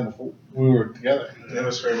listened to Tech 9 before we were together. That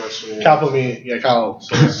was very much me. Kyle put me, Kyle.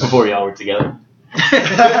 Before y'all were together. no, they ain't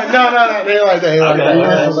like that. They ain't like Okay,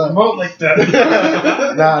 that. okay. Vote like that.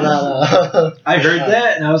 No. I heard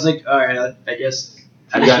that and I was like, all right, I guess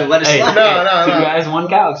I You just got- let it hey, slide. No. Two guys, one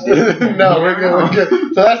couch. Dude. No, we're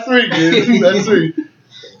good. So that's 3, dude. That's 3.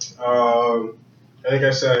 I think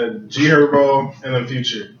I said G Herbo and then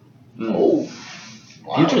Future. Oh.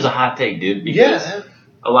 Wow. Future's a hot take, dude. Because Yeah.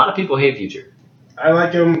 a lot of people hate Future. I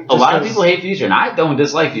like him. A lot of people hate Future, and I don't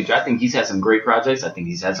dislike Future. I think he's had some great projects. I think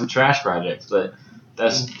he's had some trash projects, but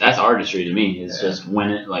that's artistry to me. It's just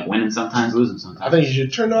winning sometimes, losing I sometimes. think you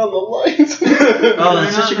should turn on the lights. Oh,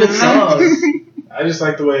 that's such a good song. I just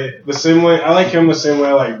like the same way. I like him the same way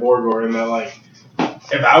I like Borgor, in that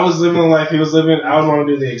if I was living the life he was living, I would want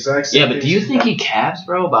to do the exact same. Yeah, but things do you he think does. he caps,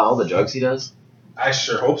 bro, about all the drugs he does? I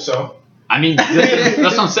sure hope so. I mean, that's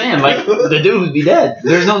what I'm saying. Like, the dude would be dead.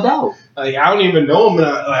 There's no doubt. Like, I don't even know him, and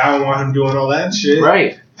I don't want him doing all that shit.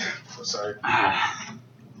 Right. Sorry.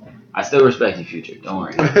 I still respect you, Future. Don't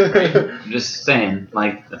worry. I'm just saying,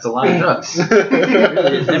 that's a lot of drugs.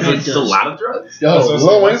 It's a lot of drugs. Yo, That's what I'm Lil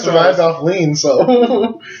saying. Wayne That's what I was- survived off lean,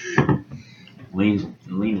 so.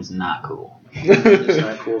 Lean is not cool. It's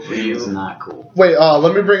not cool for Lean is you. not cool. Wait,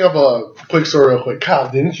 let me bring up a quick story real quick. Kyle,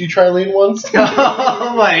 didn't you try lean once?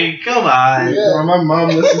 Oh my, come on. Yeah. My mom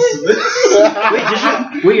listens to this. Wait, did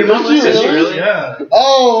you? Wait, your mom Did you listens to you? really? Yeah.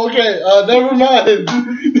 Oh, okay. Never mind.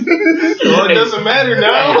 Well, it doesn't matter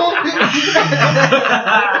now.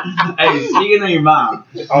 Hey, speaking of your mom,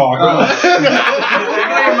 Oh, God. speaking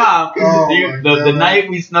of your mom, Oh, my the God. night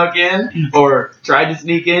we snuck in or tried to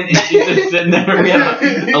sneak in, and she's just sitting there. We had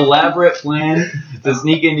an elaborate plan to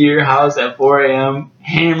sneak into your house at 4 a.m.,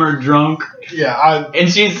 hammered drunk, Yeah, and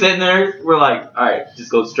she's sitting there. We're like, all right,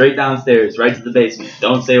 just go straight downstairs, right to the basement.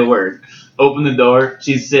 Don't say a word. Open the door.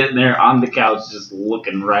 She's sitting there on the couch, just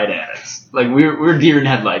looking right at us. Like we're deer in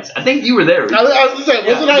headlights. I think you were there. I was gonna say,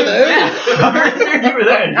 wasn't I there? Yeah, I'm pretty sure you were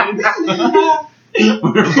there, dude.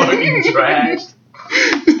 We were fucking trashed.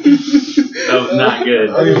 That was not good.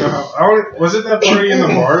 I don't even know how. Was it that party in the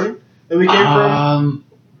barn that we came from?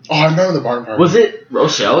 Oh, I remember the barn party. Was it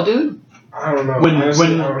Rochelle, dude? I don't know. When Honestly, I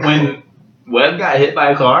don't know. Webb got hit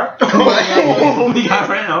by a car. He got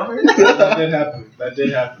ran over. That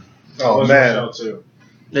did happen. Oh was man. Rochelle, too.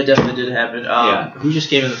 That definitely did happen. Yeah. Who just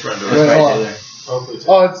came in the front door? Wait, hold on. Taylor. Hopefully, too.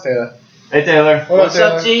 Oh, it's Taylor. Hey Taylor. What up, What's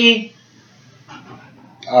up, Taylor? T?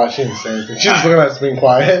 Oh, she didn't say anything. She's just looking at us being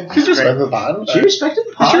quiet. She's respecting the pod. She respected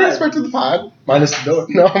the pod. She respected the pod. Minus the door.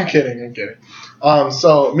 No, I'm kidding.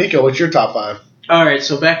 So, Miko, what's your top 5? All right,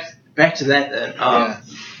 so back to that then.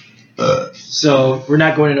 Yeah. So we're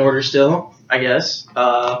not going in order still, I guess.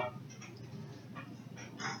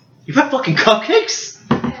 You have fucking cupcakes?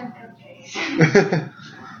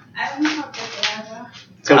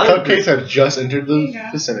 So Tyler- cupcakes have just entered the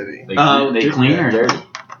vicinity. They clean or dirty?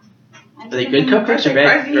 Are they good cupcakes or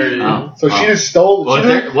bad? Or, So she just stole. Well, she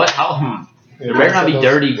there, what? How? There better not be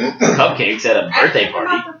dirty cupcakes at a birthday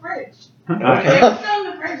party. Okay.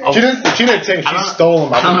 She didn't take. I don't- She stole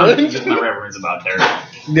them. I don't know out if of it's my reference about dirty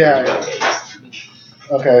Yeah. cupcakes.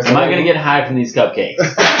 Okay. So Am I gonna get high from these cupcakes?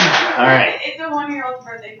 All right. It's a 1-year-old's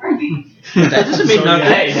birthday party. That doesn't mean So, nothing.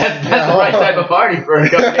 hey, that's the right type of party for a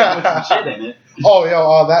cupcake with some shit in it. Oh,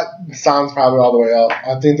 yo, that sounds probably all the way up.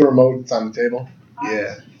 I think the remote is on the table.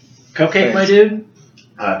 Yeah. Cupcake, my dude?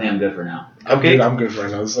 I think I'm good for now. Okay. I'm good right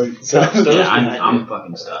now. It's like, Yeah, I'm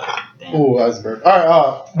fucking stuck. Damn. Ooh, that was a bird. All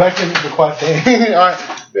right, back into the question. All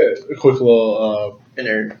right, yeah, a quick little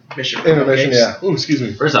Intermission. for intermission. cupcakes. Yeah. Ooh, excuse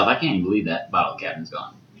me. First off, I can't even believe that bottle captain's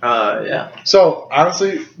gone. Yeah. So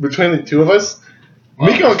honestly, between the two of us,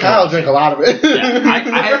 Miko and Kyle drink a lot of it. Yeah,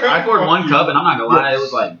 I poured one cup, and I'm not gonna lie, it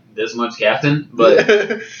was like this much captain, but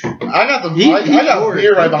I got the He I got poured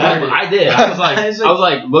beer right it. behind it. I did. I was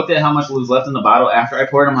like, looked at how much was left in the bottle after I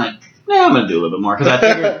poured. I'm like, nah, I'm gonna do a little bit more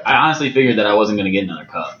because I honestly figured that I wasn't gonna get another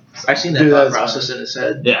cup. I've seen that Dude, thought that's process in his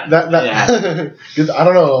head. Yeah, That 'cause I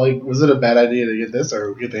don't know. Like, was it a bad idea to get this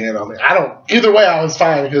or get the hand on me? I don't. Either way, I was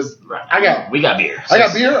fine because right. We got beer. I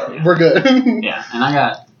got beer. Yeah. We're good. Yeah, and I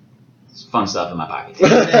got fun stuff in my pocket.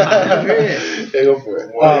 Yeah, go for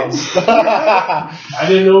it. I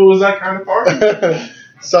didn't know it was that kind of party.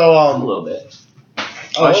 So A little bit.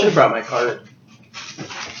 Oh, I should have brought my card.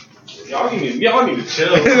 Y'all need to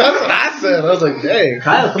chill. that's what I said. I was like, dang,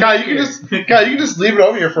 Kyle, you can just leave it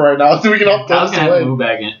over here for right now so we can all I throw was this gonna have to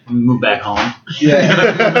away. move back home.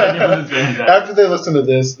 Yeah. After they listen to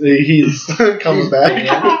this, he's coming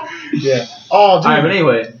back. Yeah. Oh, All dude. right, but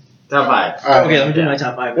anyway, top 5. All right. Okay, let me do my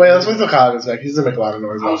top 5. Wait, let's wait till Kyle gets back. He's gonna make a lot of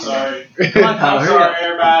noise. I'm sorry. Come on, Kyle, I'm hurry up.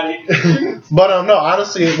 sorry, everybody. But no,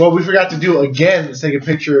 honestly, what we forgot to do again is take a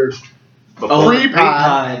picture Oh, pre-pod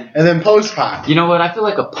pre-pod. and then post-pod. You know what? I feel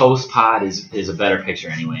like a post pod is a better picture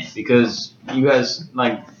anyway because you guys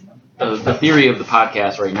like the theory of the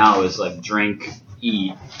podcast right now is like drink,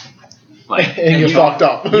 eat, like And get you- fucked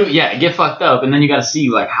up. Yeah, get fucked up, and then you got to see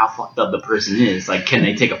like how fucked up the person is. Like, can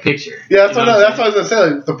they take a picture? Yeah, that's You what know that's what I was gonna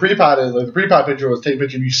say. Like, the pre-pod is like the pre-pod picture was take a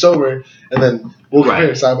picture of you sober, and then we'll compare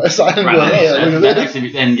Right. side by side and Right. be like, hey, That- look at that'd this. actually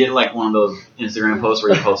be- and get like one of those Instagram posts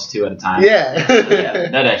where you post 2 at a time. Yeah. Yeah,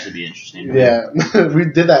 that'd actually be interesting. Yeah, we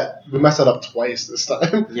did that. We messed that up twice this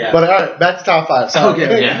time. Yeah. But all right, back to top 5. Sorry.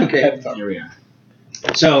 Okay, yeah. okay. Head top. Here we are.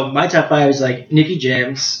 So my top 5 is like Nicky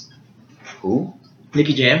Jams. Who?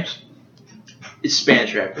 Nicky Jams. It's a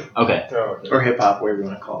Spanish rapper Okay. Oh, okay. or hip hop, whatever you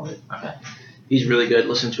want to call it. Okay. He's really good.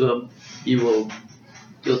 Listen to him. You'll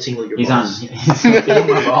tingle your He's on. balls. He's on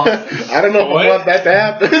my balls. I don't know if I want that to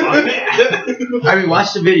happen. I mean,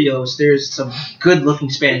 watch the videos. There's some good-looking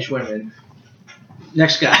Spanish women.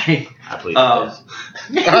 Next guy. I plead Um,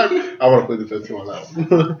 I want to play the fifth one on that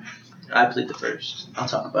one. I plead the first. I'll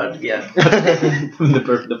talk about it again.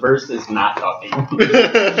 the first is not talking.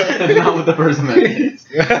 That's not what the first amendment is.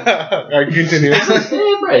 Alright, continue.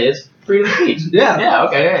 Yeah, right, it's freedom of speech. Yeah. Yeah,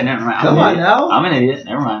 okay, yeah, never mind. Come on now. I'm an idiot.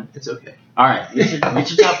 Never mind. It's okay. Alright, get your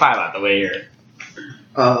top 5 out the way here.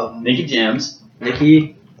 Nicky Jams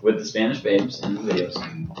Nicky. with the Spanish babes and the videos.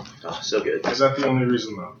 Oh, so good. Is that the only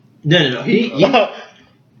reason though? No. He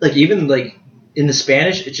like even like in the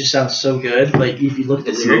Spanish, it just sounds so good. Like if you look at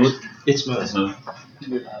the It's lyrics, smooth. it's smooth. That's smooth.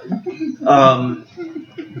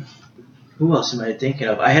 Who else am I thinking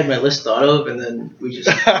of? I had my list thought of, and then we just.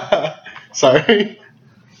 Sorry.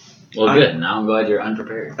 Well, good. Now I'm glad you're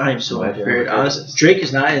unprepared. I am so Glad you're unprepared. Honestly, Drake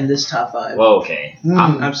is not in this top 5. Well, okay.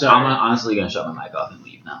 I'm sorry. I'm honestly gonna shut my mic off and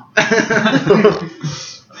leave now.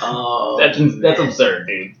 Oh, That's absurd,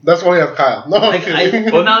 dude. That's why we have Kyle. No, I'm Like,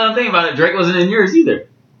 kidding. Well, now that I'm thinking about it, Drake wasn't in yours either.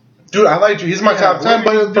 Dude, I like you. He's my top 10,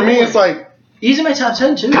 but for me, it's like He's in my top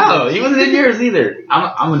 10 too. No, he wasn't in yours either. I'm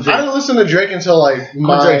a I Drake. didn't listen to Drake until like I'm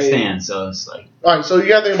my. a Drake stan, so it's like All right, so you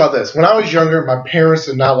gotta think about this. When I was younger, my parents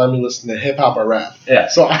did not let me listen to hip hop or rap. yeah.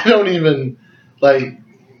 So I don't even like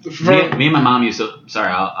Me and my mom used to. Sorry,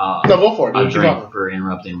 I'll No, go for it. I'll Dude. Keep drink talking. for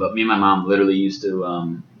interrupting. But me and my mom literally used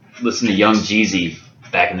to listen to Young Jeezy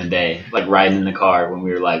back in the day, like riding in the car when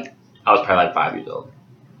we were like, I was probably like 5 years old,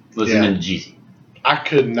 listening to Jeezy. I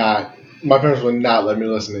could not. My parents would not let me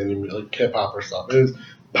listen to any like hip hop or stuff. It was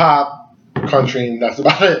pop, country, and that's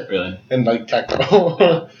about it. Really? And like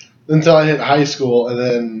techno until I hit high school,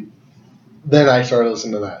 and then I started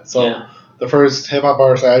listening to that. So Yeah. the first hip hop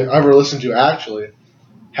artist I ever listened to actually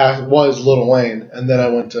was Lil Wayne, and then I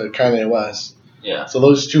went to Kanye West. Yeah. So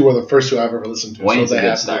those two were the first two I've ever listened to. Wayne's so a they good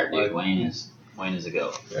have to, start, dude. like- Wayne is a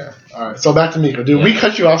go. Yeah. All right. So back to Miko, dude. Yeah. We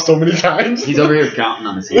cut you off so many times. He's over here counting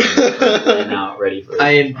on his hands and now ready for it.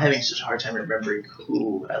 I am having such a hard time remembering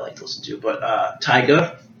who I like to listen to, but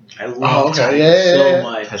Tyga. I love Oh, okay. Tyga Yeah. so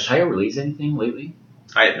much. Has Tyga released anything lately?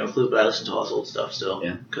 I have no clue, but I listen to all his old stuff still.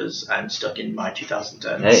 Yeah. Because I'm stuck in my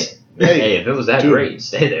 2010s. Hey, if it was that Dude. great,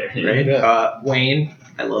 stay there. Right? Yeah. Wayne.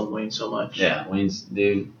 I love Wayne so much. Yeah, Wayne's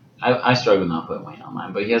dude. I struggle not putting Wayne on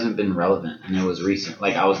mine, but he hasn't been relevant, and it was recent.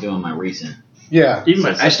 Like I was doing my recent. Yeah. Even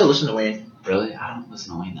I still listen to Wayne. Really, I don't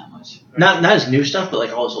listen to Wayne that much. Not his new stuff, but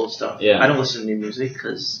like all his old stuff. Yeah. I don't listen to new music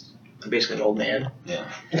because I'm basically an old man. Yeah,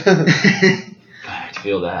 I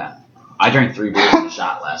feel that. I drank 3 beers in a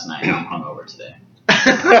shot last night, and I'm hungover today.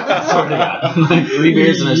 Swear to God, like 3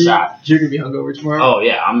 beers in a shot. You're gonna be hungover tomorrow. Oh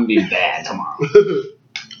yeah, I'm gonna be bad tomorrow.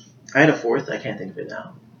 I had a fourth. I can't think of it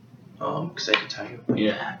now. Because I could tell you.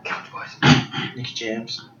 Yeah, Couch Boys. Nicky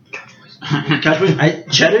Jams. Couch Boys. Couch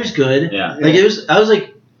Boys. Cheddar's good. Yeah. Like I was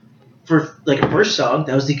like, for like a first song,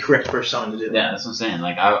 that was the correct first song to do. Yeah, that's what I'm saying.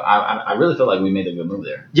 Like I really feel like we made a good move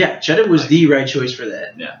there. Yeah, Cheddar was the right choice for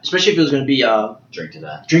that. Yeah. Especially if it was gonna be Drink to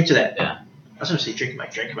that. drink to that. Yeah. I was gonna say drink in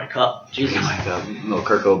my cup. Jesus. Like a little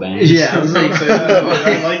Kurt Cobain. Yeah, I was like,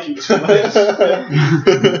 I like you too much.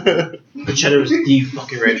 but Cheddar was the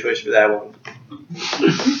fucking right choice for that one.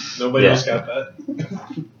 Nobody Yeah. else got that.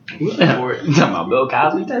 You talking about Bill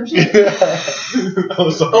Cosby type shit? I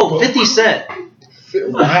was so Oh, 50 Cent.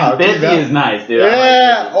 Wow. dude, 50 that- is nice, dude.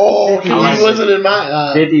 Yeah. Oh, okay. I like He wasn't in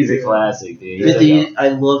my. 50 is a classic, dude. 50, I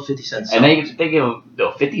love 50 Cent. And they give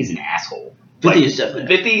 50 is an asshole. 50 is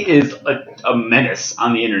definitely. 50 is a menace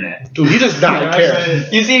on the internet. Dude, he does not Yeah, care.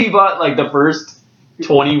 You see, he bought like the first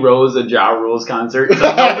 20 rows of Ja Rule's concert, so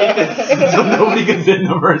nobody can sit in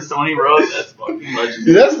the first 20 rows. That's fucking Dude,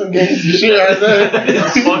 legendary. that's some gangster shit right there.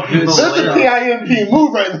 That's fucking That's a hilarious. PIMP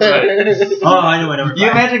move right there. Oh, I know.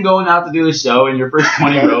 You imagine going out to do a show and your first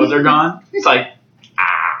 20 rows are gone? It's like,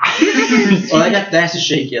 Well, that's a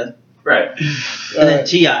shake, yeah. right. And then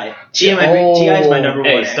T.I. T.I. is my number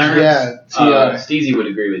Hey, one. Stern. Yeah, T.I. Steezy would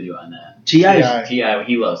agree with you on that. T.I. T.I.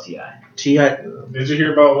 He loves T.I. T.I. Did you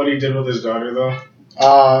hear about what he did with his daughter though?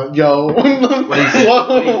 Yo. What is it?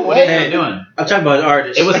 What are you doing? I'm talking about an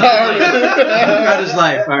artist. It was about his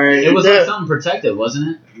life, alright? It was like something protective,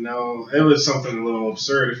 wasn't it? No, it was something a little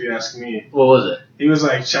absurd if you ask me. What was it? He was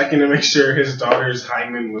like checking to make sure his daughter's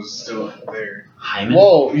hymen was still there. Hymen?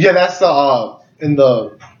 Whoa. Yeah, that's the in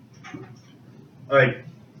the. Like,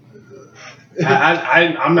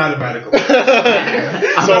 I'm not a medical.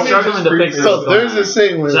 I'm So- struggling to picture So what's there's going this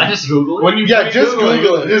thing where. on. Should I just Google it? When you Yeah, just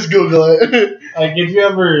Google it. Just Google it. Like if you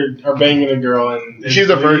ever are banging a girl and it She's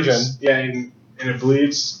a bleeds, virgin. yeah, and it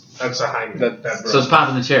bleeds, that's a hymen. That So it's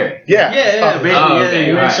popping the cherry. Yeah. Yeah, basically, Oh, yeah. okay,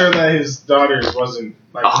 He made alright. sure that his daughter wasn't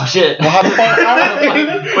like. Oh shit. Well, how the fuck?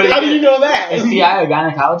 How do you know that? Is T.I. a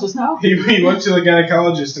gynecologist now? He went to the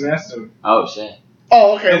gynecologist and asked him, Oh shit.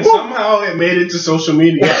 Oh, okay. and somehow it made it to social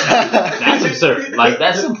media. That's absurd. Like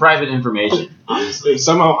that's some private information. Honestly. And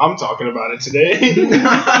somehow I'm talking about it today.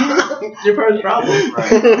 You're part of the problem.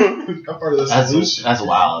 I'm part of the solution. That's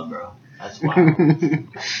wild, bro. That's wild.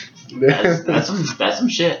 That's some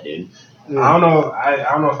shit, dude. I don't know. I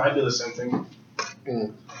don't know if I'd do the same thing.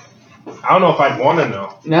 Mm. I don't know if I'd want to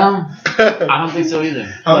know. No, I don't think so either.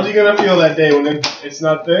 How's he gonna feel that day when it's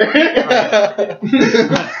not there? Who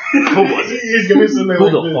was it? He's gonna be sitting there Who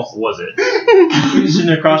like the this. fuck was it? You sitting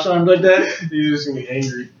there cross-armed like that? He's just gonna be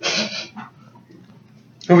angry.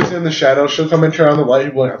 When we sit in the shadow, she'll come and turn on the light.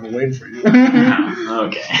 He'll be like, I've been waiting for you.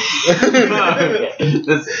 Okay. Okay.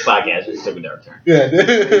 This podcast just took a dark turn. Yeah.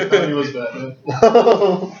 I thought he was bad.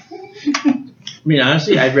 I mean,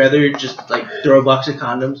 honestly, I'd rather just like throw a box of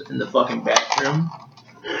condoms in the fucking bathroom,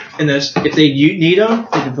 and that's if need them,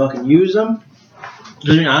 they can fucking use them.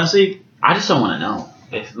 Because I mean, honestly, I just don't want to know.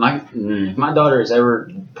 If my daughter is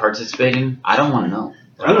ever participating, I don't want to know.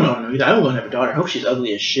 I don't know. I don't want to have a daughter. I hope she's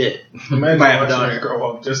ugly as shit. Imagine Might have a watching daughter. her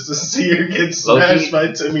grow up just to see her get Low-key. smashed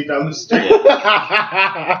by Timmy down the street.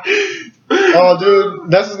 Oh, dude,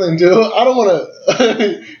 that's the thing, too. I don't want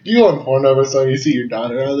to. You go on Pornhub or something, you see your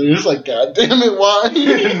daughter out there, you're just like, God damn it, why?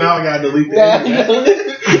 Now I gotta delete Nah, that.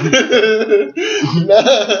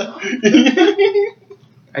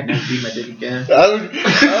 I'd never beat my dick again. You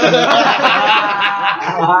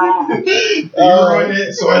ruined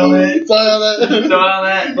it, soiled it. Soiled it. So all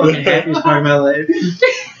that. Fucking happiest part of my life.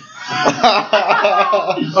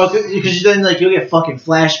 Oh, because then like you'll get fucking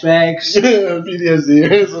flashbacks. PTSD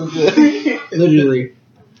or some shit. Literally.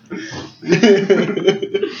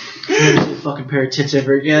 Never see a fucking pair of tits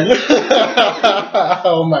ever again.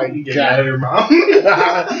 Oh my Get mad at god. her mom.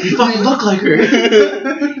 You fucking look like her.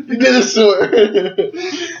 You did it to her.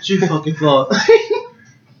 It's your fucking fault.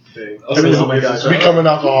 Oh my god. Become an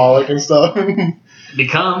alcoholic and stuff.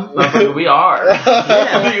 Become, motherfucker, we are.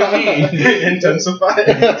 What do you mean? Intensify.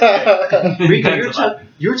 Rika,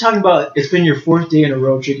 you were talking about it's been your 4th day in a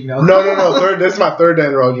row drinking alcohol. No. This is my 3rd day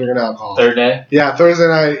in a row drinking alcohol. Third day. Yeah, Thursday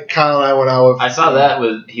night, Kyle and I went out with. I saw that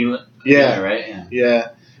with he. Yeah. Right. Yeah. Yeah,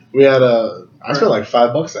 we had I spent like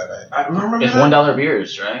 $5 that night. I remember It's that. $1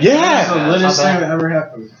 beers, right? Yeah. That's the Yeah, latest it's not thing bad. that ever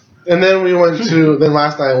happened. And then we went to. Then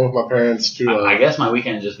last night I went with my parents to. I guess my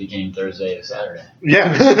weekend just became Thursday to Saturday.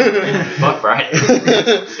 Yeah. Fuck Friday.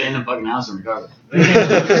 Stay in the fucking house and recover.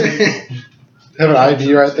 Have an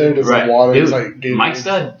IV right there, just Right, like water. dude. Just like gave Mike me-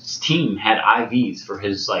 Stud's team had IVs for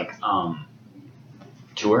his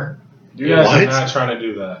tour. You guys What? are not trying to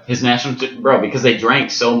do that. His national bro, because they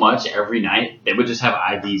drank so much every night, they would just have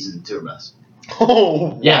IVs in the tour bus.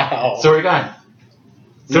 Oh Yeah. wow. Swear to God.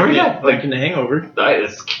 Swear to God. Like in the Hangover.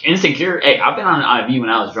 It's instant cure. Hey, I've been on an IV when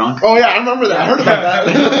I was drunk. Oh yeah, I remember that. I heard about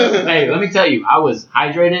that. Hey, let me tell you, I was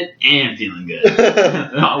hydrated and feeling good.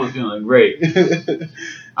 I was feeling great.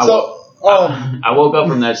 I I woke up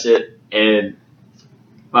from that shit and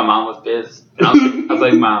my mom was pissed. And I was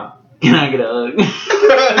like, Mom, can I get a hug?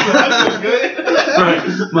 Right.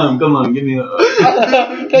 Mom, come on, give me a hug.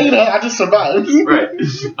 I just survived. Right.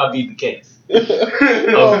 I beat the case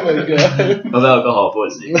Oh my god. of alcohol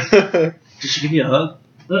poisoning. Did she give you a hug?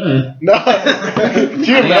 Mm-mm. No.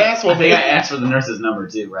 You're I an asshole, think I man. asked for the nurse's number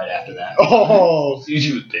too right after that. Oh,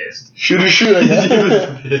 She was pissed. shoot. She was That's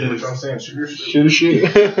what pissed. I'm saying. Shoot. Shoot.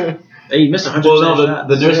 Hey, you missed 100% Well, no, shot.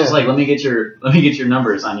 the nurse was Yeah. like, "Let me get your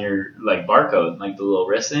numbers on your like barcode, like the little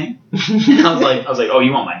wrist thing." I was like, "Oh,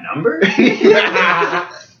 you want my number?"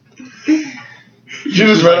 She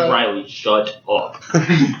just She's read like, off, "Riley, shut up."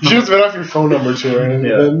 she just read off your phone number to her, and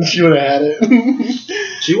Yeah. then she would have had it.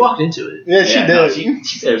 She walked into it. Yeah, she Yeah, did. no, she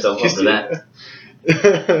set herself up for that.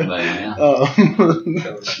 But yeah,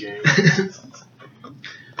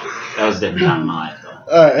 that was a different time in my life, though.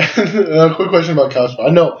 Alright, quick question about Couch. I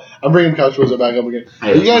know I'm bringing Couch Wizard back up again.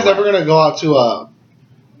 Hey, Are you guys that's ever gonna go out to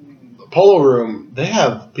Polo Room? They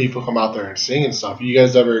have people come out there and sing and stuff. You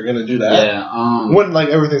guys ever gonna do that? Yeah. When like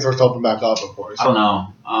everything starts to open back up, of course. I don't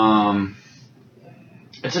know.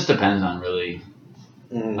 It just depends on really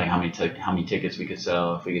Mhm. like how many tickets we could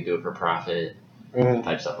sell, if we could do it for profit, Mhm.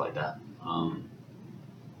 type stuff like that.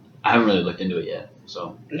 I haven't really looked into it yet,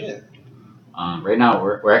 so. Yeah. Right now,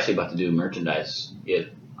 we're actually about to do merchandise,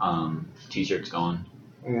 get t-shirts going,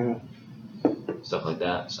 Mhm. stuff like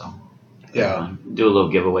that. So Yeah. do a little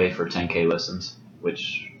giveaway for 10K listens,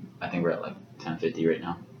 which I think we're at like 1050 right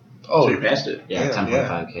now. Oh, So you passed it. Yeah, Yeah,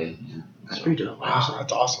 10.5K. Yeah. That's pretty dope. wow,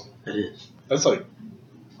 that's awesome. That is. That's like,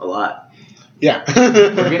 A lot. yeah.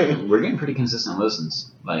 We're getting pretty consistent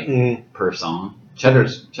listens, like Mhm. per song.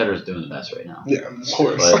 Cheddar's doing the best right now. Yeah, of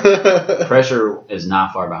course. Pressure is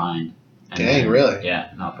not far behind. And Dang, really? Yeah,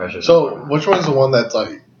 no Pressure's not So, far behind. which one's the one that's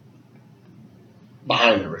like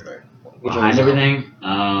behind everything? Which Behind one's that? everything,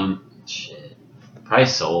 shit, probably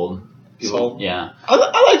Sold. Sold? Yeah.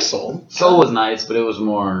 I like Soul. Soul was nice, but it was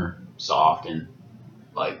more soft and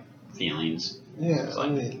like feelings, Yeah, It's I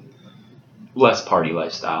like- mean, less party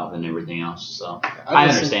lifestyle than everything else. So I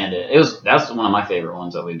just- understand it. That's one of my favorite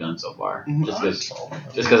ones that we've done so far. Mhm, Just I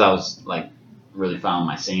like because Soul. I was like really found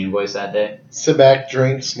my singing voice that day. Sit back,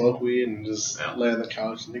 drink, smoke weed, and just Yeah. lay on the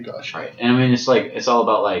couch and think, oh shit. Right. And I mean, it's all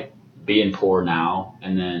about like being poor now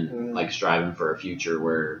and then Mhm. like striving for a future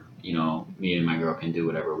where me and my girl can do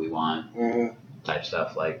whatever we want, Mhm. type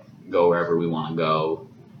stuff. Like go wherever we want to go,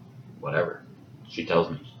 whatever she tells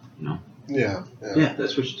me. Yeah. Yeah,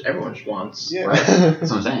 that's what everyone wants. Yeah. Right.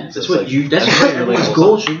 That's what I'm saying. It's That's just what like- you. That's that's what what your everyone's labels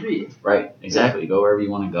goal are. should be. Right, exactly. Go wherever you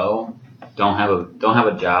want to go. Don't have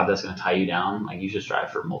a job that's going to tie you down. Like you should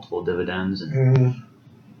strive for multiple dividends. And Mhm.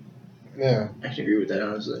 Yeah. I can agree with that,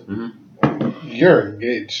 honestly. You're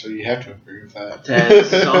engaged, so you have to agree with that.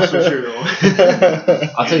 That's also true.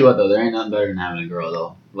 I'll tell you what though, there ain't nothing better than having a girl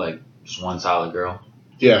though. Like just one solid girl.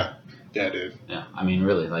 Yeah. Yeah, dude. Yeah, I mean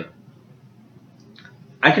really, like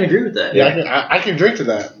I can agree with that. Yeah, I can drink to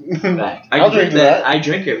that. Fact. I I'll can drink drink to that. that. I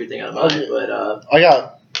drink everything out of mine, but I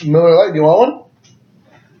got Miller Lite. Do you want one?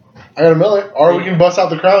 I got a Miller. Or we can bust out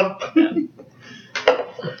the Crown.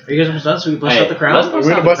 are you guys almost done? So we bust Hey, out the crown. let's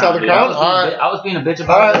We're gonna bust out the dude. crown? I was being a bitch All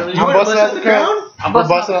about right, it earlier. I'm busting out the Crown. I'm We're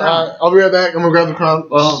busting out busting the out. crown. I'll be right back. I'm gonna grab the Crown.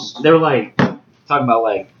 Well, they were like talking about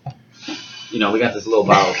like, we got this little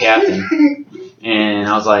bottle of Captain, and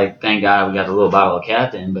I was like, thank God we got the little bottle of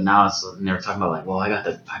Captain. But now and they were talking about like, well, I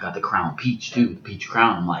got the Crown Peach too, the Peach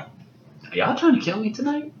Crown. I'm like, are y'all trying to kill me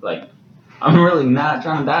tonight? Like, I'm really not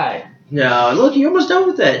trying to die. No, look, you're almost done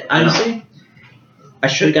with that. Honestly, I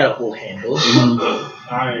should have got a whole handle.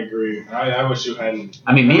 I agree. I wish you hadn't.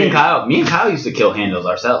 I mean, me and Kyle used to kill handles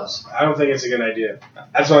ourselves. I don't think it's a good idea.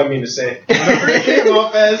 That's what I mean to say. Whenever it came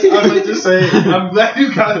off as, I meant to say, I'm glad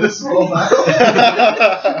you got this small bottle.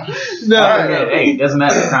 No, Alright. Hey, it doesn't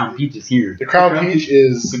matter. The Crown Peach is here. The Crown Peach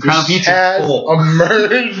is The Crown Peach is has full.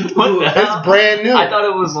 emerged. What the hell? It's brand new. I thought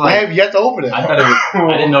it was I like. have yet to open it. I thought it was.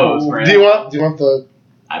 I didn't know it was brand. Do you want the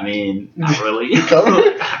I mean, not really. cover?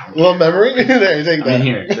 little memory? There, take I that. mean,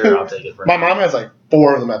 here, sure, I'll take it for My mom has like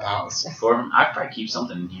 4 of them at the house. I'd probably keep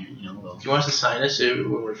something in here, a little. Do you want us to sign us when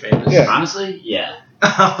we're famous? Yeah. Honestly, yeah.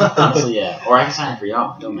 Honestly, yeah. Or I can sign it for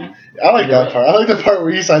y'all. Don't man. I like that part. I like the part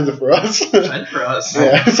where he signs it for us. Sign for us.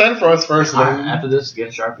 Yeah, sign it for us first. And then, After this, get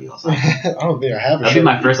a Sharpie. I'll sign. I don't think I have it. That'd be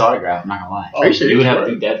my first autograph. I'm not gonna lie. Oh, Are you serious? You would have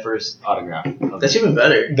to be dead first autograph. That's even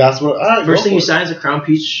better. That's what. All right, First go thing you for it. sign is a Crown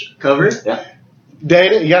Peach cover.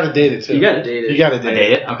 Date it. You gotta date it too. You gotta date it. You gotta I date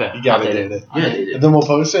date it. it. Okay. You gotta I'll date it. You gotta date And it. then we'll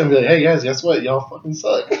post it and be like, hey guys, guess what? Y'all fucking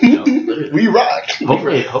suck. Literally. We rock.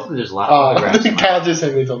 Hopefully, there's a lot of autographs. In my Kyle life. just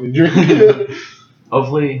sent me something to drink.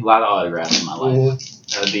 Hopefully, a lot of autographs in my life.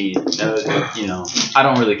 That would, I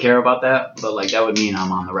don't really care about that, but like that would mean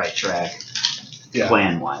I'm on the right track, Yeah.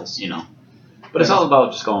 plan wise, But it's all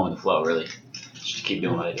about just going with the flow, really. Just keep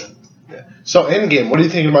doing what I do. So Endgame, what are you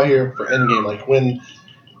thinking about here for Endgame? Like when,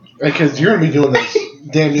 because you're gonna be doing this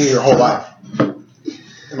damn near your whole life.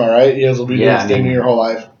 Am I right? You guys will be doing this damn near your whole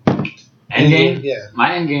life. Endgame? Yeah.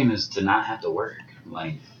 My end game is to not have to work.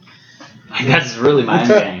 Like that's really my end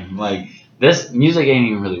game. Like this music ain't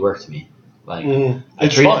even really work to me. Like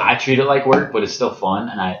It's fun. I treat it like work, but it's still fun.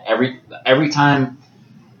 And every time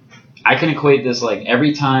I can equate this, like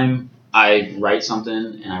every time I write something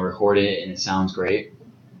and I record it and it sounds great,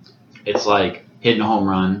 it's like hitting a home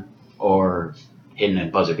run or hitting a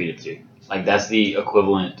buzzer beater 3. Like that's the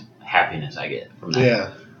equivalent happiness I get from that.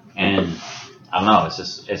 Yeah. And I don't know,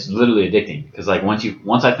 it's literally addicting because like once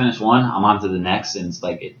I finish one, I'm on to the next, and it's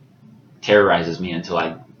like it terrorizes me until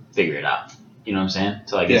I figure it out. You know what I'm saying?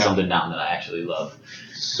 Until I get something down that I actually love,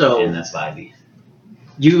 So and that's vibey.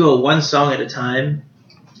 you go one song at a time.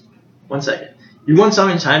 1 second. You one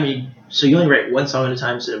song at a time. So you only write one song at a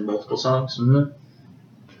time instead of multiple songs.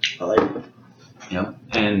 Mm-hmm. I like it. Yep.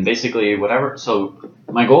 And basically whatever. So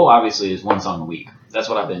my goal obviously is one song a week. That's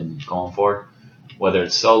what I've been going for. Whether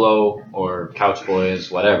it's solo or Couch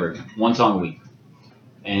Boys, whatever, one song a week.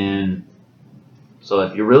 And so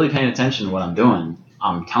if you're really paying attention to what I'm doing,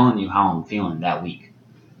 I'm telling you how I'm feeling that week.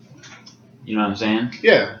 You know what I'm saying?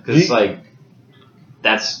 Yeah. Because like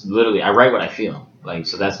that's literally I write what I feel. Like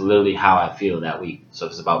so that's literally how I feel that week. So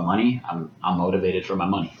if it's about money, I'm motivated for my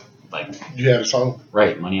money. Like You have a song.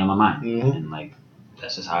 right, money on my mind, Mhm. and like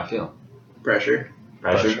that's just how I feel. Pressure.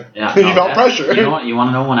 Pressure. Yeah. You felt pressure. You know what? You want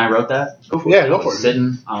to know when I wrote that? Yeah, I go was for it.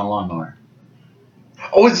 Sitting on a lawnmower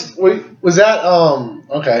Oh, was that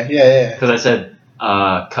okay? Yeah. because I said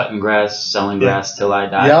cutting grass, selling grass till I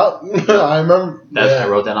die. Yep. I remember. I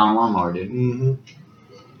wrote that on a lawnmower, dude. Mm-hmm.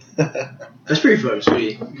 That's pretty fucking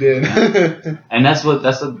sweet. Yeah. And that's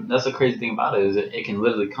the crazy thing about it is it can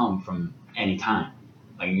literally come from any time.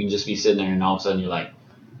 Like you can just be sitting there and all of a sudden you're like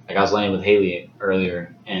I was laying with Haley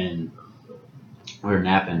earlier and we were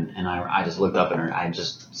napping and I just looked up at her. I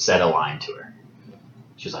just said a line to her.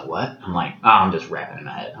 She was like, "What?" I'm like, "Oh, I'm just rapping in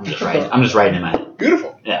my head. I'm just writing in my head."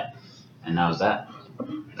 Beautiful. And that was that.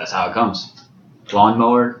 That's how it comes.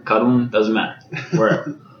 Lawnmower, cuddling, doesn't matter.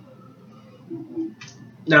 Wherever.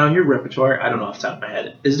 Now in your repertoire, I don't know off the top of my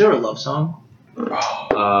head, is there a love song?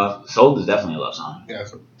 Sold is definitely a love song. Yeah.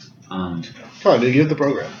 So, Um, come on, dude. Get the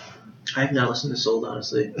program. I have not listened to Sold,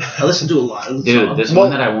 honestly. I listen to a lot of dude, songs. this Well-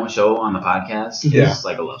 one that I won't show on the podcast Yeah. is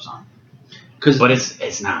like a love song. Because But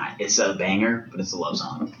it's not. It's a banger, but it's a love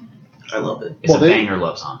song. I love it. It's Well, a they- banger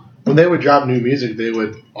love song. When they would drop new music, they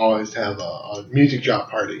would always have a music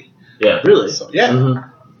drop party. Yeah. Really? So, yeah.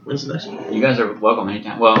 When's the next one? You guys are welcome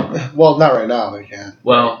anytime. Well, Well, not right now. They can't.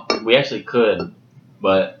 we actually could,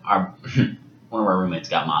 but our one of our roommates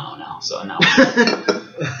got mono now, so now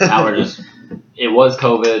we're just it was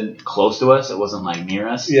COVID close to us. It wasn't like near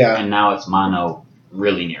us. Yeah. And now it's mono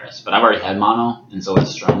really near us. But I've already had mono, and so it's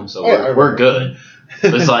Strom. So Oh, yeah, we're good.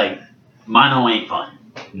 But it's like mono ain't fun.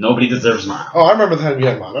 Nobody deserves mono. Oh, I remember the time you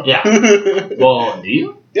had mono. Yeah. Well, do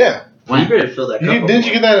you? Yeah. When? You better fill that cup. Didn't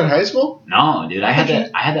you get that in high school? No, dude. I had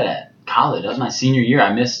that at college. That was my senior year.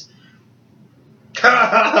 I missed.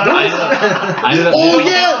 I ended up Oh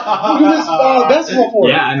yeah, you missed basketball for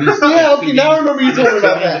it. Yeah, I missed. Yeah, okay, now I remember you told me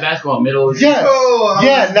about that. Basketball middle. Yes. Oh,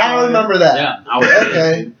 Yeah, now I remember that. Yeah, I was.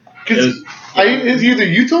 Okay. It Because was- it's either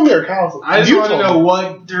you told me or Kyle. I just you want to told know me.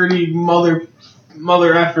 what dirty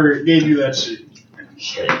mother effort gave you that shit.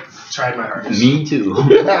 Shit. Tried my hardest. Me too.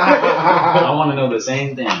 I want to know the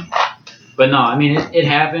same thing. But no, I mean, it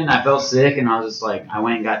happened. I felt sick, and I was just like, I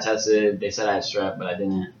went and got tested. They said I had strep, but I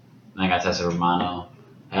didn't. And I got tested for mono.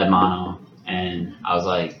 I had mono, and I was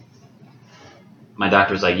like, my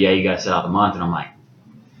doctor was like, yeah, you got to sit out the month. And I'm like,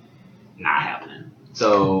 not happening.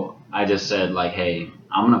 So I just said, like, hey,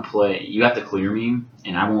 I'm going to play. You have to clear me,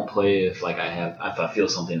 and I won't play if I feel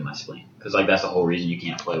something in my spleen. Because, like, that's the whole reason you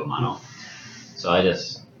can't play with mono. So I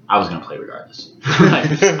was going to play regardless.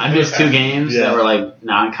 Like, I missed 2 games that were like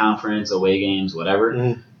non-conference, away games, whatever.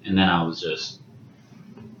 Mhm. And then I was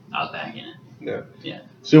back in it.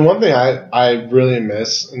 See, one thing I really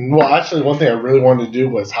miss, and well, actually, one thing I really wanted to do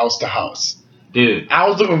was house to house. Dude, I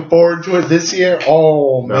was looking forward to it this year.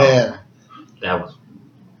 Oh Bro. man, that was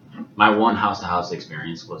my one house-to-house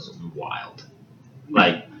experience was wild.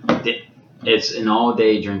 Like, it's an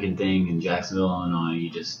all-day drinking thing in Jacksonville, Illinois. You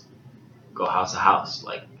just go house to house.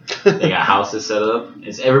 Like, they got houses set up.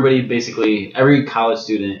 It's everybody, basically, every college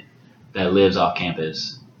student that lives off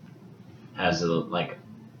campus has a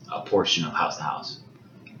portion of house to house.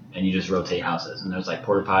 And you just rotate houses. And there's like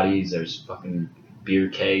porta potties, there's fucking beer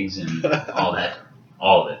kegs and all that.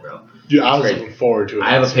 All of it, bro. dude, I was Crazy. looking forward to it. I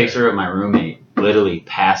have a this year. picture of my roommate literally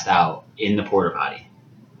passed out in the porta potty.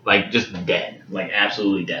 Like, just dead. Like,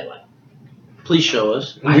 absolutely dead. Like, Please show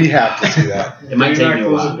us. We have to see that. it might Did you take not me a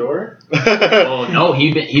close while. the door? Oh no,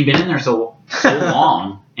 he'd been in there so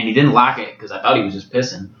long, and he didn't lock it because I thought he was just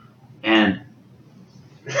pissing. And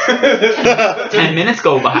 10 minutes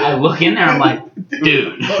go by, I look in there, I'm like,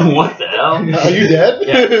 dude, what the hell? Are you dead?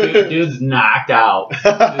 Yeah, dude's knocked out. Dude's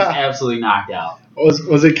absolutely knocked out.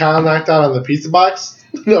 Was it kind of knocked out on the pizza box?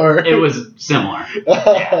 Or It was similar.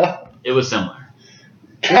 Yeah, it was similar.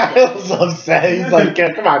 Kyle's upset. He's like,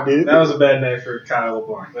 yeah, come on, dude. That was a bad night for Kyle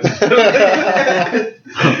LeBlanc. On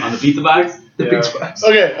the pizza box? The Yeah. big spots.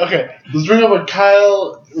 Okay. Let's bring up a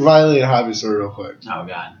Kyle, Riley, and hobby story real quick. Oh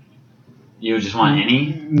god. You just want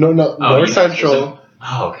any? No, Oh, North you- Central.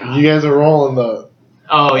 Oh god. You guys are rolling the.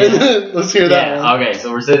 Oh yeah. Let's hear that Yeah, one. okay,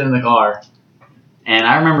 so we're sitting in the car, and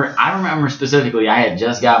I remember specifically I had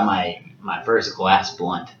just got my first glass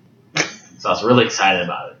blunt, so I was really excited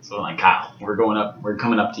about it. So I'm like, Kyle, we're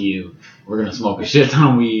coming up to you, we're gonna smoke a shit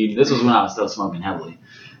ton of weed. This was when I was still smoking heavily,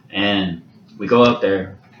 and we go up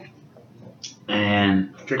there,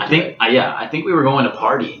 and I think we were going to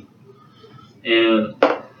party, and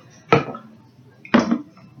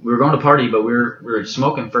we were going to party, but we were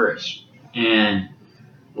smoking first, and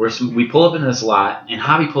we pull up into this lot, and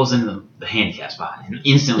Hobby pulls into the handicap spot, and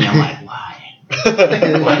instantly I'm like, why?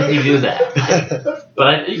 Why did you do that?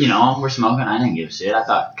 But we're smoking. I didn't give a shit. I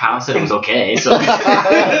thought Kyle said it was okay, so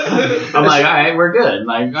I'm like, all right, we're good.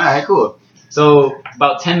 Like, all right, cool. So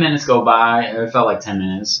about 10 minutes go by. It felt like 10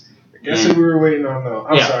 minutes. Guess who we were waiting on though?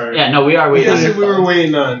 I'm yeah, sorry. Yeah, no, we are waiting. Guess who we were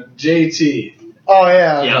waiting on? JT. Oh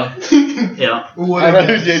yeah. Yeah. What I a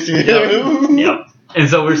know guess. JT. Yep. And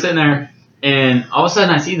so we're sitting there, and all of a sudden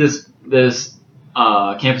I see this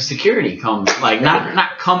campus security come, like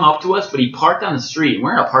not come up to us, but he parked on the street.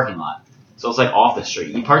 We're in a parking lot, so it's like off the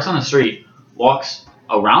street. He parks on the street, walks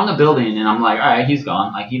around the building, and I'm like, all right, he's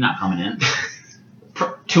gone. Like, he's not coming in.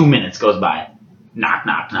 2 minutes goes by, knock,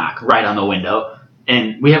 knock, knock, right on the window,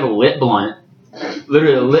 and we have a lit blunt,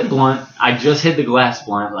 literally a lit blunt. I just hit the glass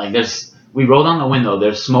blunt. Like, we roll down the window.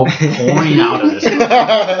 There's smoke pouring out of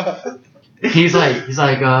this. He's like,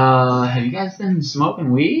 have you guys been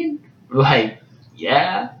smoking weed? We're like,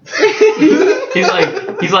 yeah. he's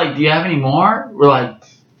like, do you have any more? We're like,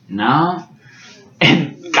 no.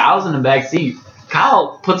 And Kyle's in the back seat.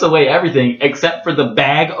 Kyle puts away everything except for the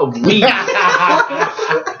bag of weed.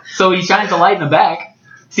 So he shines the light in the back,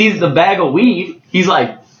 sees the bag of weed. He's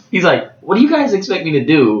like, what do you guys expect me to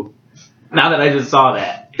do now that I just saw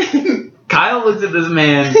that? Kyle looks at this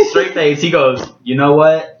man straight face. He goes, you know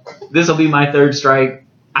what? This will be my 3rd strike.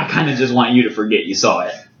 I kind of just want you to forget you saw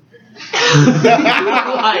it.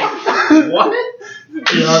 Like, what?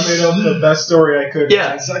 I made up the best story I could. in Yeah,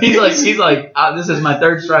 10 seconds. he's like, this is my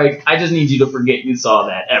third strike. I just need you to forget you saw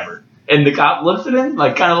that ever. And the cop looks at him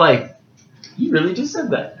like, kind of like, you really just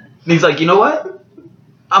said that. And he's like, you know what?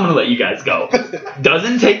 I'm gonna let you guys go.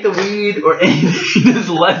 Doesn't take the weed or anything. Just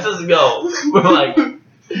lets us go. We're like,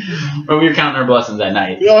 or we were counting our blessings that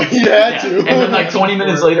night. Oh, you had to. And then like 20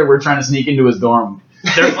 minutes later, we're trying to sneak into his dorm.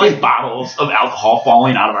 There's like bottles of alcohol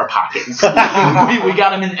falling out of our pockets. we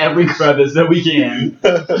got them in every crevice that we can.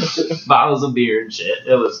 Bottles of beer and shit.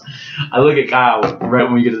 It was. I look at Kyle right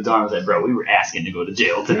when we get to the dorm. I was like, bro, we were asking to go to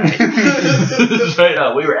jail tonight. Straight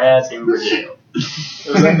up, we were asking for jail.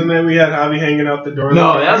 Was that the night we had Javi hanging out the door?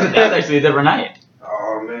 No, that was actually a different night.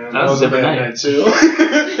 Oh man, That was a different bad night.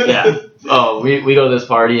 too. Yeah. Oh, we go to this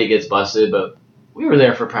party. It gets busted, but we were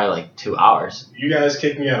there for probably like 2 hours. You guys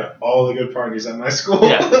kicked me out of all the good parties at my school.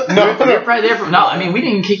 Yeah. We were probably there for. No, I mean, we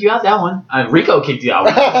didn't kick you out that one. Rico kicked you out.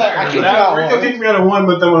 I kicked you out. Rico kicked me out of one,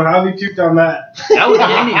 but then when Javi puked on that. That was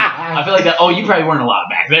gaming. I feel like that. Oh, you probably weren't allowed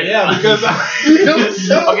back there. Yeah, because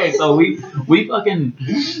Okay, so we fucking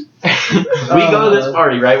we go to this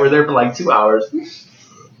party, right? We're there for like 2 hours.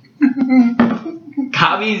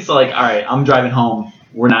 Javi's like, all right, I'm driving home.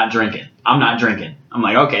 We're not drinking. I'm not drinking. I'm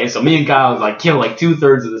like, okay. So me and Kyle like kill like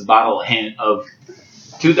 2/3 of this bottle of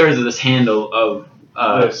 2/3 of this handle of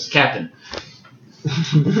Yes. Captain.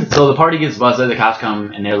 So the party gets busted. The cops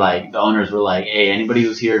come and they're like, the owners were like, hey, anybody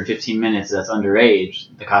who's here in 15 minutes that's underage,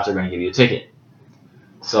 the cops are going to give you a ticket.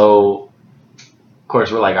 So of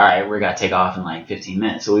course we're like, all right, we're gonna take off in like 15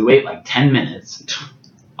 minutes. So we wait like 10 minutes.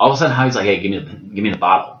 All of a sudden, Javi's like, hey, give me the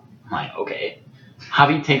bottle. I'm like, okay.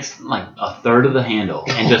 Javi takes like 1/3 of the handle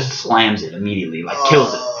and just slams it immediately, like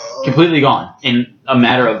kills it, completely gone in a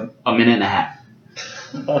matter of a minute and a half.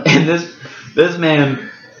 And this man,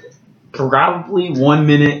 probably 1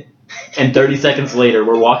 minute and 30 seconds later,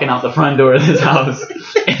 we're walking out the front door of this house,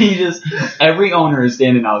 and every owner is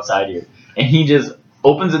standing outside here, and he just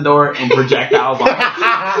opens the door and projectile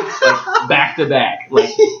vomits, like back to back, like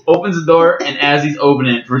opens the door and as he's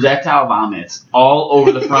opening it, projectile vomits all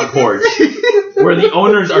over the front porch where the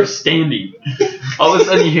owners are standing. All of a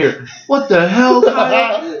sudden you hear, what the hell,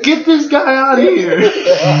 Kyle? Get this guy out of here.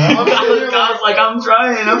 Kyle's like, I'm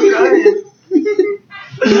trying. And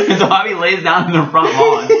so Javi lays down in the front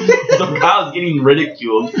lawn. So Kyle's getting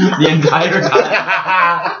ridiculed the entire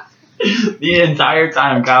time. The entire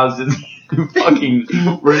time Kyle's just fucking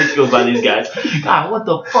ridiculed by these guys. God, what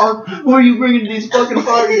the fuck? Who are you bringing to these fucking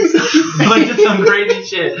parties? Like just some crazy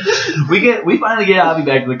shit. We finally get Javi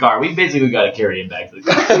back to the car. We basically got to carry him back to the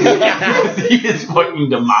car. He is fucking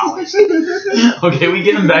demolished. Okay, we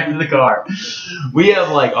get him back to the car. We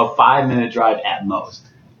have like a 5-minute drive at most.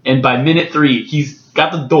 And by minute 3, he's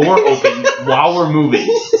got the door open while we're moving.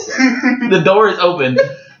 The door is open.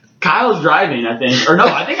 Kyle's driving, I think. Or no,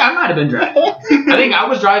 I think I might have been driving. I think I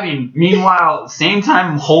was driving. Meanwhile, same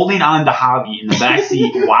time holding on to Javi in the back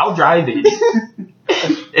seat while driving.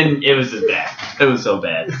 And it was just bad. It was so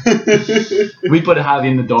bad. We put Javi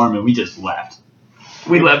in the dorm and we just left.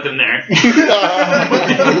 We left him there. He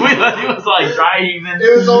was like dry heaving.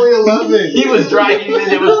 It was only 11. He was dry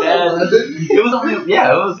heaving. It was bad. It was only, it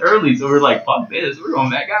was early. So we're like, fuck this. We're going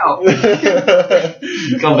back out.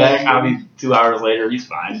 Come back. Javi 2 hours later. He's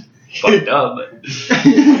fine. Fucked up, but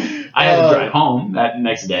I had to drive home that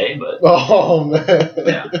next day. But Oh man.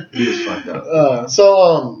 yeah, he was fucked up.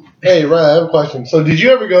 Hey Ryan, I have a question. So did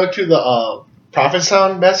you ever go to the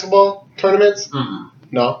Prophetstown basketball tournaments? Mm-mm.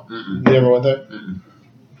 No, Mm-mm. you never went there. Mm-mm.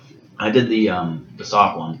 I did the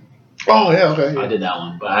soft one. Oh yeah, okay. I did that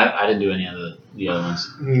one, but I didn't do any of the other ones.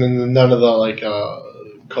 None of the like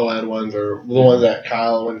co-ed ones or the ones that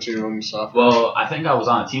Kyle went to and stuff. Well, I think I was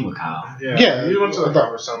on a team with Kyle. Yeah, You went to the I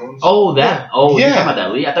thought- Prophetstown ones. Oh, that. Oh, Yeah. you're talking about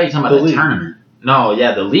that league? I thought you were talking about The the league. tournament. No,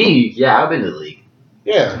 yeah, the league. Yeah, I've been to the league.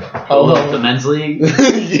 Yeah. The men's league.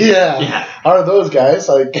 Yeah. Yeah, How are those guys?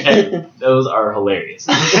 Like. Hey, those are hilarious.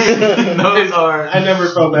 Those are. I never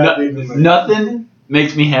felt bad leaving. Like, Nothing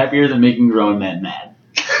makes me happier than making grown men mad.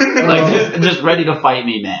 Like just ready to fight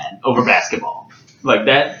me mad over basketball. Like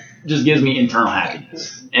that just gives me internal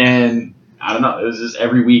happiness. And I don't know. It was just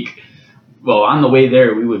every week. Well, on the way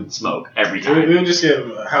there, we would smoke every we time. would just get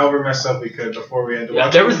however messed up we could before we had to Yeah,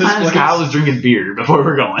 watch. there was this times place. Kyle was drinking beer before we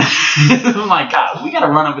were going. I'm like, Kyle, we gotta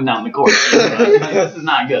run up and down the court. Like, this is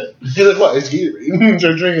not good. He's like, what? It's Gatorade.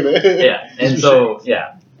 They're drinking it. Yeah, and so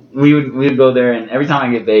yeah, we would go there, and every time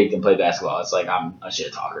I get baked and play basketball, it's like I'm a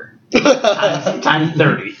shit talker. Times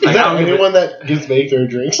 30. Is Like, I that don't give a- anyone that gets baked or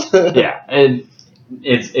drinks? Yeah, and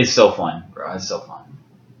it's so fun, bro. It's so fun.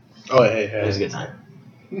 Oh, hey, It was a hey. good time.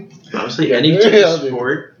 Honestly, any type Yeah, of dude.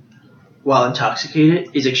 sport while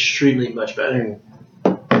intoxicated is extremely much better.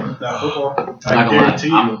 Not football. I'm not I gonna guarantee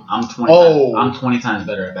lie. you. I'm 20. Oh. I'm 20 times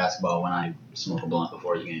better at basketball when I smoke a blunt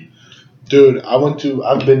before the game. Dude, I've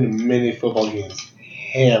been to many football games.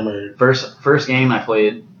 Hammered. First game I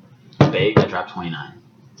played big, I dropped 29.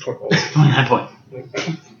 29 points.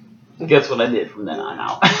 Guess what I did from then on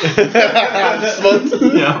out? Smoked.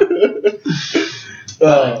 Yeah.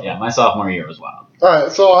 Uh, Yeah, my sophomore year was wild.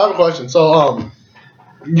 Alright, so I have a question. So,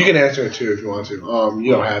 you can answer it too if you want to.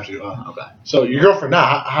 You don't have to. Okay. So your girlfriend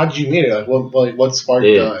now, how did you meet her? What sparked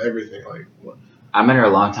Yeah. everything? Like, what? I met her a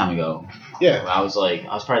long time ago. Yeah. I was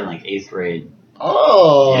probably in like 8th grade.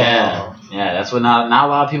 Oh. Yeah. That's what not a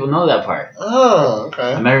lot of people know that part. Oh,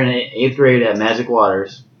 I okay. met her in 8th grade at Magic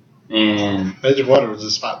Waters, and Magic Water was the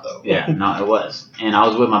spot though. yeah, no, it was. And I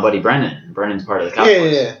was with my buddy Brendan. Brendan's part of the Yeah,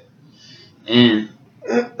 Cowboys. yeah. And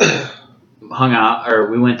hung out, or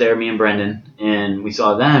we went there, me and Brendan, and we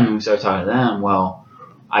saw them, and we started talking to them. Well,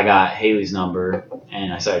 I got Haley's number,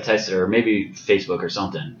 and I started texting her, maybe Facebook or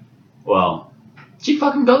something. Well, she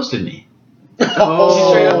fucking ghosted me. She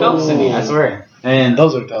straight up ghosted me, I swear. And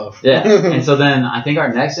Those are tough. yeah, and so then I think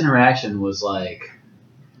our next interaction was like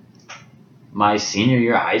my senior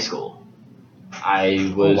year of high school.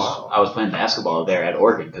 I was playing basketball there at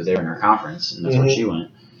Oregon because they were in our conference, and that's where she went.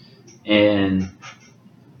 And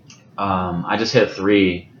I just hit a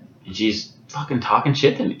 3, and she's fucking talking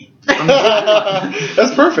shit to me.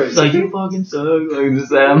 That's perfect. It's like, you fucking suck. Like this,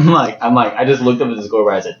 that. I'm like, I just looked up at the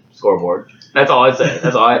scoreboard. I said, scoreboard. That's all I said.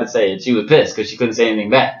 That's all I had to say. And she was pissed because she couldn't say anything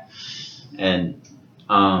back. And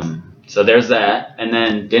so there's that. And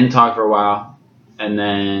then didn't talk for a while. And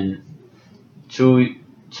then two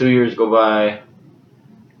years go by.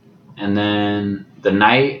 And then the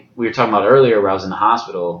night we were talking about earlier where I was in the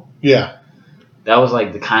hospital, Yeah. that was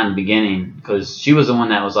like the kind of beginning because she was the one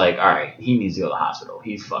that was like, all right, he needs to go to the hospital.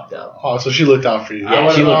 He's fucked up. Oh, so she looked out for you.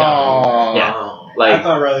 Yeah, she looked out for me. Oh. Yeah. I Like,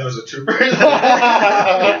 thought Riley was a trooper.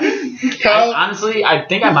 Kyle, honestly, I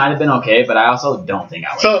think I might have been okay, but I also don't think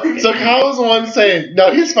I was. so Kyle was the one saying,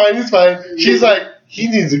 no, he's fine. She's like, he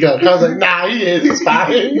needs to go. Kyle's like, nah, he's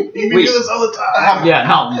fine. You do this all the time. Yeah,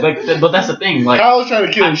 no, but that's the thing. Like, Kyle was trying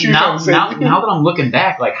to kill you. She was now trying to say. that I'm looking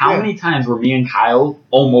back, like, how many times were me and Kyle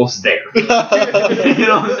almost there? You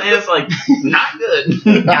know what I'm saying? It's like, not good.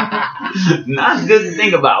 Not good to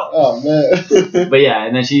think about. Oh, man. But yeah,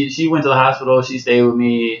 and then she went to the hospital. She stayed with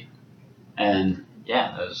me, and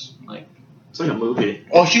yeah, it was like, It's like a movie.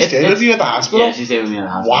 Oh, she stayed with you at the hospital? yeah, she stayed with me in the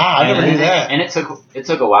hospital. Wow, I never knew that. And it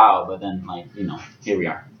took a while, but then like, here we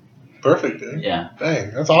are. Perfect, dude. Yeah.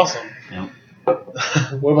 Dang, that's awesome. Yep.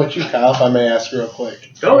 What about you, Kyle, if I may ask real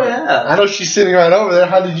quick? Oh yeah. I know she's sitting right over there.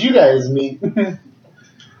 How did you guys meet?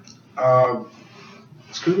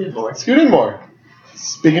 Scoot in, boy. Scoot in more.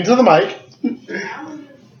 Speaking to the mic.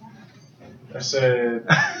 I said,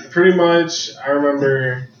 pretty much, I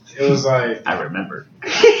remember it was like, I remember.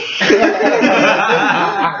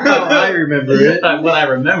 I remember it. What I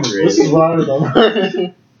remember This is is what I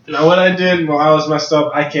remember. now what I did while I was messed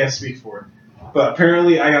up, I can't speak for it. But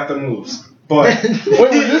apparently I got the moves. But, Wait, was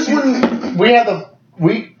this when we had the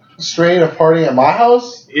week strain of partying at my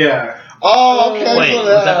house? yeah. Oh, okay. wait, so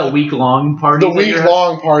was that a week long party? the week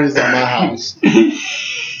long parties at my house. Do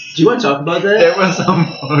you want to talk about that? There was some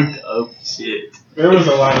fucked up shit. There was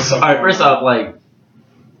a lot of stuff. All right, going first on. off, like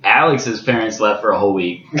Alex's parents left for a whole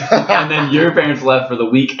week, and then your parents left for the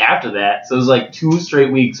week after that. So it was like 2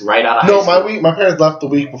 straight weeks right out of No, high school. my parents left the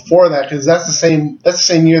week before that because that's the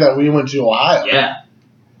same year that we went to Ohio. Yeah.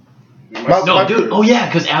 My- No, my- dude. Oh yeah,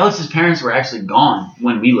 because Alex's parents were actually gone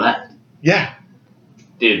when we left. Yeah.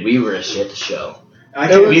 Dude, we were a shit show. I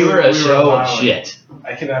can't We believe were a show of allowed. shit.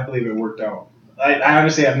 I cannot believe it worked out. I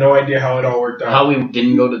honestly have no idea how it all worked out. How we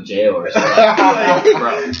didn't go to jail or something.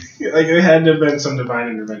 Bro. Like it had to have been some divine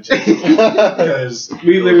intervention because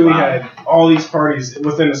we literally had all these parties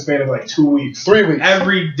within a span of like 2 weeks. 3 weeks.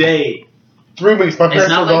 Every day. 3 weeks. My parents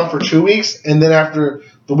were not gone like- for 2 weeks, and then after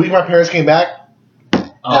the week my parents came back,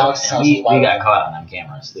 Oh, Alex's and house we was wide got open. caught on them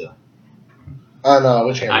cameras too. which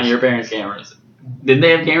On cameras? your parents' cameras. Did they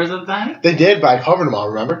have cameras at the time? They did, but I covered them all.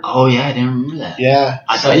 Remember? Oh yeah, I didn't remember that. Yeah.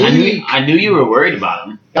 I knew you were worried about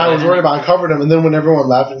them. I was worried about. I covered them, and then when everyone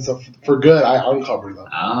left and stuff for good, I uncovered them.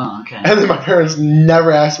 Oh, okay. And then my parents never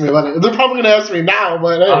asked me about it. They're probably gonna ask me now,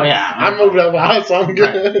 but hey, Oh, yeah. I moved out of the house, so I'm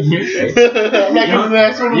good. You're straight. I'm not gonna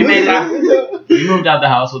ask for You made it. You moved out the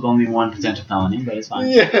house with only 1 potential felony, but it's fine.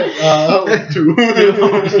 Yeah, 2.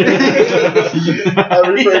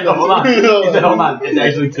 He said, hold on. He said, hold on. It's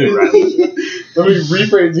actually 2, right? Let me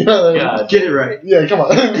rephrase you. God. Get it right. Yeah, come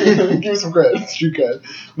on. Give me some credit. Street cred.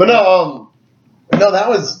 But no, that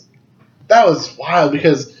was wild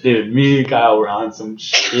because Dude, me and Kyle were on some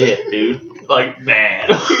shit, dude. like bad.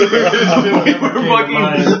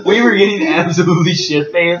 we were getting absolutely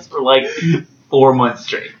shit faced for like 4 months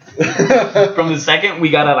straight. From the second we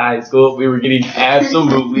got out of high school, we were getting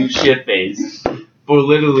absolutely shit faced for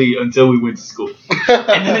literally until we went to school.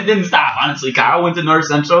 And then it didn't stop, honestly. Kyle went to North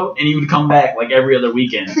Central and he would come back like every other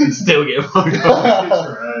weekend and still get fucked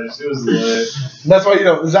up. It was lit. That's why you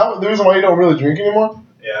don't. Is that the reason why you don't really drink anymore?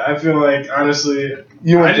 Yeah, I feel like honestly,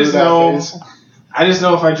 You went I just through that know. phase. I just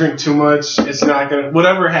know if I drink too much, it's not gonna.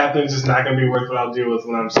 Whatever happens, it's not gonna be worth what I'll deal with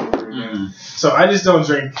when I'm sober again. So I just don't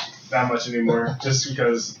drink that much anymore, just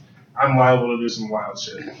because I'm liable to do some wild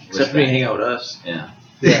shit. Except for me hang out with us. Yeah.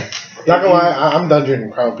 Yeah. Not gonna lie, I'm done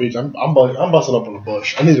drinking Crown Peach. I'm busting up on the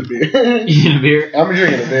bush. I need a beer. You need a beer? I'm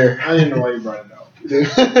drinking a beer. I didn't know why you brought it up. Dude,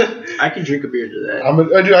 I can drink a beer to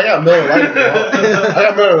that. dude, I got Miller Lite. Bro. I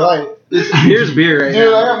got Miller Lite. Here's beer right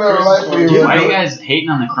Dude, I now. got Miller Lite for you. Dude, why are bro. you guys hating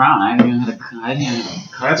on the Crown? I didn't even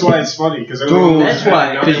That's why it's funny because That's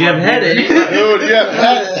why, because you haven't had it. Dude,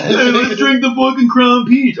 yeah. let's drink the fucking Crown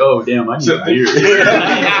Peach. Oh damn, I need a beer. I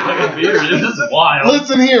need a fucking beer. This is wild.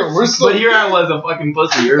 Listen here, we're still. But here I was a fucking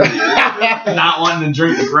pussy earlier, not wanting to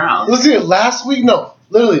drink the Crown. Listen here, last week, no,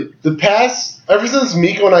 literally, ever since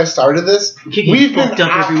Miko and I started this, We've been fucked up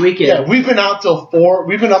out, every weekend. Yeah, we've been out till 4.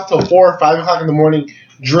 We've been up till 4 or 5 o'clock in the morning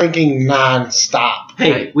drinking non-stop.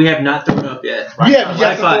 Hey, we have not thrown up yet. We have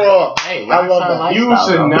yet to High five. throw up. Hey, I love that. You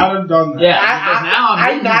should not have done that. Yeah, because now I'm I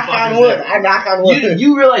hitting knock you on fuckers wood. there. I knock on wood.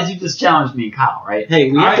 You realize you just challenged me and Kyle, right?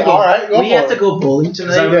 Hey, we have to go. All right, go We for have it. to go bowling Is that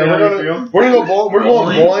tonight. Yeah, how we're you gonna feel? we're gonna go bowling. We're going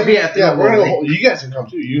Bowling? bowling. We have to Yeah, go we're gonna bowling. go. You guys can come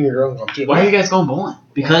too. You and your girl can come too. Why are you guys going bowling?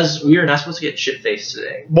 Because we are not supposed to get shit faced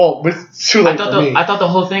today. Well, it's too late for me. I thought the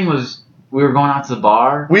whole thing was we were going out to the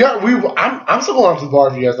bar. I'm still going out to the bar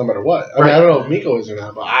for you guys no matter what. I mean, Right. I don't know if Miko is or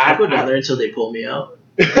not, but I go down there until they pull me out.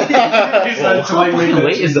 He's Well, not how until fucking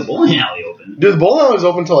late is the bowling alley open? Dude, the bowling alley is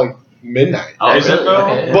open till like midnight. Oh, Is it really? though?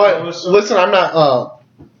 Okay. But listen, I'm not.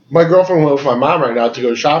 My girlfriend went with my mom right now to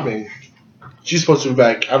go shopping. She's supposed to be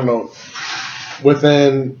back. I don't know.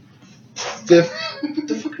 Within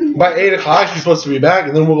by 8 o'clock, she's supposed to be back,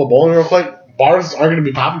 and then we'll go bowling real quick. Bars aren't going to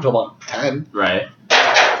be popping until about 10. Right.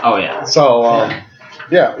 Oh yeah. So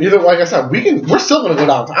yeah, either like I said, we're still going to go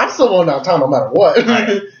downtown. I'm still going downtown no matter what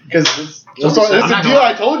because it's I'm a not deal gonna-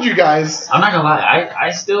 I told you guys. I'm not gonna lie.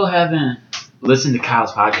 I still haven't listened to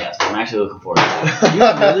Kyle's podcast. But I'm actually looking forward to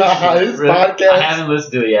it. His Really, I podcast. haven't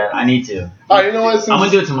listened to it yet. I need to. All right, you know what? I'm gonna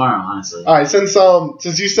do it tomorrow, honestly. All right, since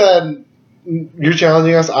you said you're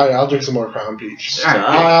challenging us, I'll drink some more Crown Peach. All right.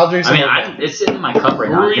 I'll drink some I mean, more. it's sitting in my cup right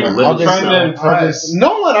now. I can I'll literally try smell. to- I'll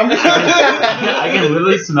no one. I'm just. I can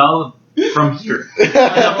literally smell from here.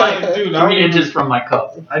 I'm like, Dude, I 3 don't- inches from my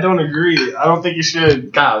cup. I don't agree. I don't think you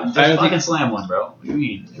should. Kyle, just I don't fucking slam one, bro. What do you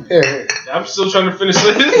mean? Here. I'm still trying to finish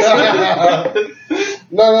this.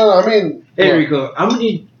 No. I mean, Hey look, Rico, I'm gonna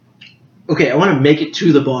need. Okay, I want to make it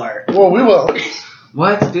to the bar. well, we will.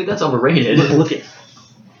 What, dude? That's overrated. Look at.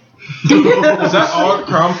 Is that all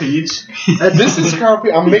Crown Peach? This is Crown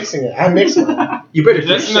Peach. I'm mixing it. You better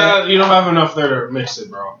That's finish not. You don't have enough there to mix it,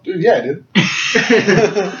 bro. Dude, yeah, dude. All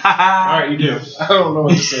right, you do. I don't know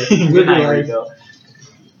what to say. Good night, Rico.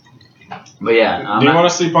 But yeah, I'm Do you not-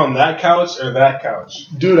 want to sleep on that couch or that couch?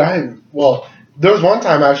 Dude, there was one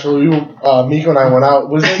time actually, Miko and I went out.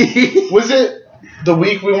 Was it the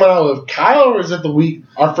week we went out with Kyle, or is it the week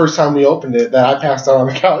our first time we opened it that I passed out on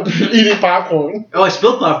the couch eating popcorn? Oh, I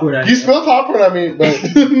spilled popcorn on You spilled popcorn on me, but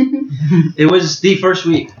It was the first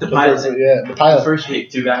week. The pilot. yeah, the The pilot. first week.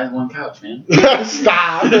 2 guys, 1 couch, man.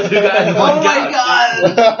 Stop. Two guys, one Oh my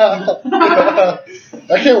couch. god!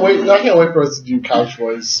 I can't wait for us to do couch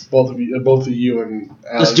boys, both of you and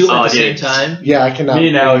Alex. Let's do it Oh, at the same dude. time. Yeah, I cannot. Me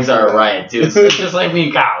and Alex are a riot, dude. It's just like me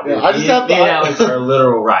and Kyle. Dude. Yeah, I just me, have to- me and Alex are a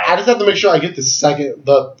literal I riot. just have to make sure I get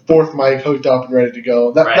the 4th mic hooked up and ready to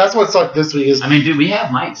go. Right. That's what sucked this week is I mean, dude, we have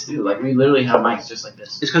mics, too. Like, we literally have mics just like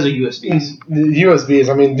this. It's because of USBs. the USBs.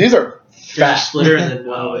 I mean, these are There's a fat. splitter and then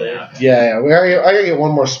one Oh, over there. yeah. Yeah. I gotta get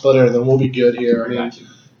one more splitter, and then we'll be good here. I I mean, got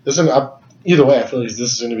you. either way, I feel like this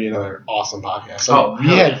is going to be another awesome podcast. So Oh,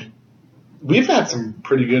 hell yeah. we've had some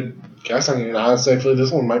pretty good guests on here, and honestly, I feel like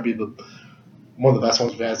this one might be one of the best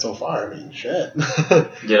ones we've had so far. I mean, shit.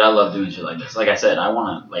 Dude, I love doing shit like this. Like I said, I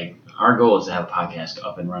want to, like, our goal is to have a podcast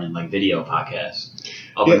up and running, like video podcast,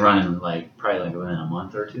 up and Yeah. running, like, probably like within a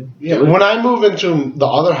month or 2. Yeah, when I move into the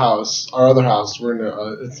other house, our other house, we're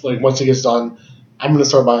gonna. It's like once it gets done, I'm gonna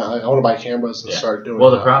start buying. I want to buy cameras and Yeah. start doing. Well,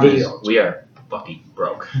 the problem is videos. we are fucking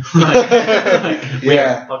broke. We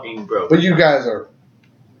Yeah. are fucking broke. But you guys are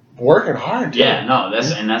working hard. Too. Yeah, no,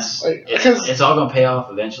 that's Like, 'cause- it's all gonna pay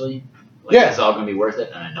off eventually. Like, Yeah. it's all gonna be worth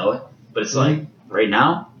it, and I know it. But it's like right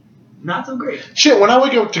now, not so great. Shit, when I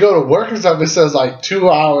wake up to go to work and stuff, it says like 2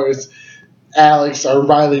 hours. Alex or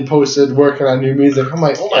Riley posted working on new music. I'm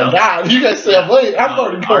like, oh my god, you guys stay up late. I'm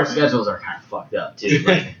going to go. Our schedules are kind of fucked up too.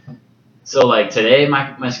 Like, so like today,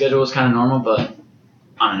 my schedule was kind of normal, but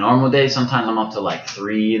on a normal day, sometimes I'm up to like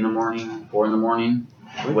 3 in the morning, 4 in the morning.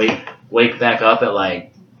 Wake back up at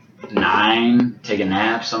like 9, take a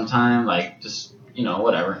nap sometime, like just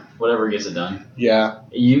whatever gets it done. Yeah.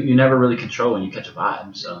 You never really control when you catch a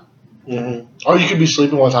vibe, so. Mm-hmm. Or you could be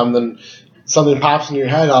sleeping one time, then something pops in your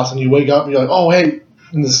head, all of a sudden you wake up and you're like, oh hey,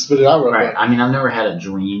 and just spit it out real Right. quick. I mean, I've never had a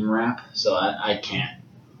dream rap, so I can't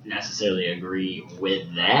necessarily agree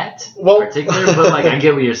with that particular, but like I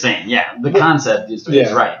get what you're saying. Yeah, the concept is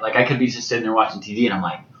right. Like I could be just sitting there watching TV and I'm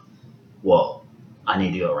like, whoa, I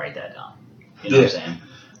need to go write that down. You know what I'm saying?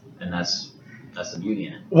 And that's the beauty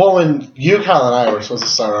in it. Well, when you, Kyle, and I were supposed to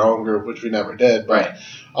start our own group, which we never did, but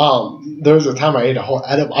there was a time I ate a whole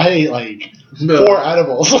edible. I ate like 4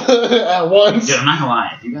 edibles at once. Dude, I'm not gonna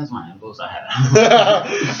lie. If you guys want edibles, I have them.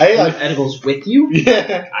 I ate like edibles with you?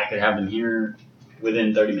 Yeah. I could have them here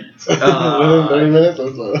within 30 minutes. Within 30 minutes?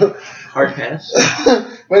 Hard pass.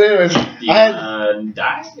 But anyways, I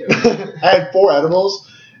had 4 edibles,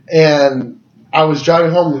 and I was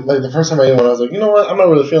driving home, like, the first time I ate one, I was like, you know what, I'm not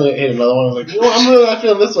really feeling it, ate another one. I was like, you know what, I'm really not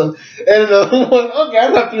feeling this one. And another one, okay,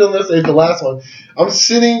 I'm not feeling this, ate the last one. I was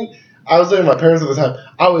living with my parents at the time.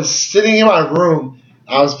 I was sitting in my room,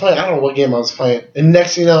 I was playing, I don't know what game I was playing, and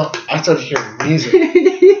next thing you know, I started hearing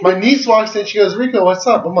music. My niece walks in, she goes, Rico, what's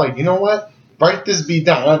up? I'm like, you know what, write this beat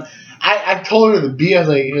down. I told her the beat, I was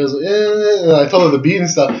like, and I told her the beat and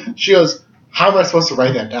stuff. She goes, how am I supposed to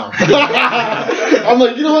write that down? I'm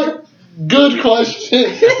like, you know what? Good question.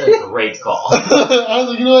 That's a great call. I was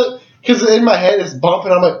like, you know what? Because in my head it's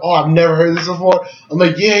bumping. I'm like, oh, I've never heard this before. I'm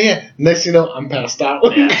like, yeah. Next thing you know, I'm passed out.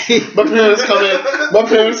 Yeah. My parents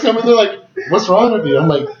come in. They're like, what's wrong with you? I'm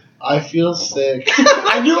like, I feel sick.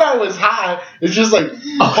 I knew I was high. It's just like,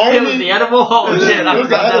 it was the edible? Oh shit. It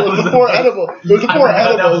was the 4 edible. It was the 4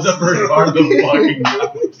 edibles. That was the first part of the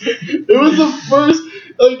fucking It was the first.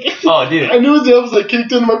 Like, oh, dude. I knew the edibles like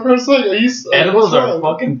kicked into my parents' like, are you edibles are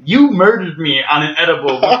fucking. You murdered me on an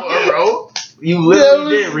edible before, bro. You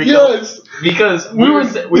literally did, Rico. Yes. Because we were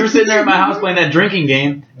sitting there at my house playing that drinking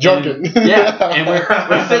game. Junkin. Yeah, and we're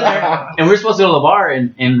sitting there, and we're supposed to go to the bar,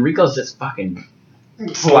 and Rico's just fucking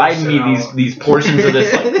sliding me these portions of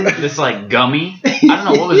this gummy. I don't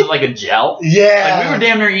know, what was it, like a gel? Yeah. Like we were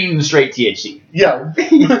damn near eating straight THC. Yeah.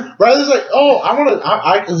 Riley's like, oh,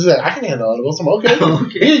 I can handle edibles. I'm okay.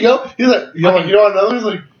 Here you go. He's like, you want another? He's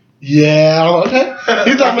like, yeah, I'm okay.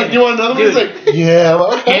 He's like, you want another one? He's like, yeah, I'm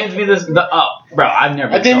okay. Hands me bro, I've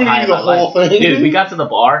never been I didn't so high even do the whole thing. Dude, we got to the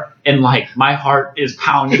bar, and like, my heart is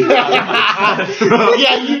pounding. Yeah,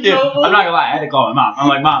 you Dude, know. I'm not gonna lie, I had to call my mom. I'm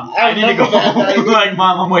like, Mom, I need to go home. I'm like,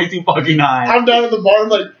 Mom, I'm way too fucking high. I'm down at the bar. I'm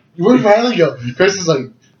like, where'd Riley go? Chris is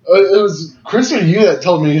like, it was Chris or you that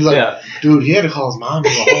told me. He's like, dude, he had to call his mom to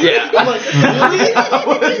go home. Yeah. I'm like, really?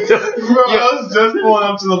 Bro, I was just pulling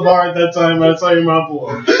up to the bar at that time. I saw your mom pull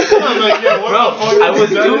up. I was like, yeah, what the fuck? I was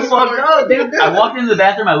too fucked up, dude. I walked into the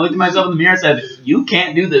bathroom, I looked at myself in the mirror and said, you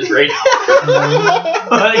can't do this right now.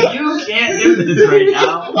 Like, you can't do this right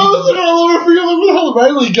now. I was looking all over for you. Like, where the hell did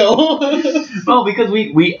Riley go? Well, because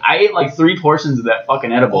I ate like 3 portions of that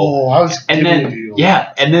fucking edible. Oh, I was and giving then it to you.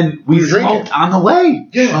 Yeah, and then we smoked on the way.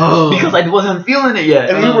 Yeah. Because I wasn't feeling it yet.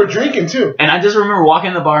 And we were drinking too. And I just remember walking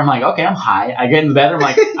in the bar, I'm like, okay, I'm high. I get in the bathroom,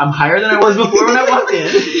 I'm like, I'm higher than I was before when I walked in.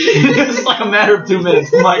 It's like a matter of 2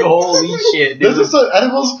 minutes. I'm like, holy shit, dude. This is so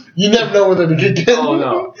edibles, you never know when they're going to kick in.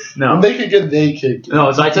 Oh, no. When they could get, they kick in.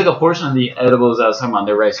 No, so I took a portion of the edibles I was talking about,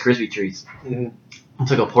 the Rice Krispie treats. Mm-hmm. I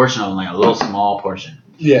took a portion of them, like a little small portion.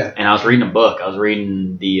 Yeah. And I was reading a book. I was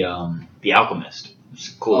reading The Alchemist. It's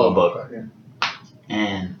a cool little book. Okay.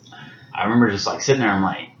 And I remember just like sitting there, I'm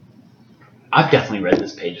like, I've definitely read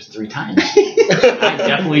this pages 3 times. I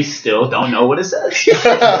definitely still don't know what it says.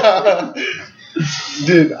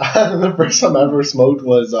 Dude, the first time I ever smoked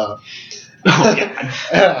was Oh, God.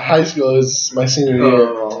 high school. It was my senior year.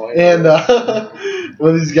 Oh, And one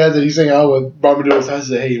of these guys that he's hanging out with brought me to his house and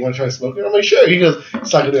said, hey, you want to try smoking? I'm like, sure. He goes,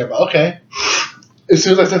 suck it in. I'm like, okay. As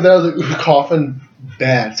soon as I said that, I was like, coughing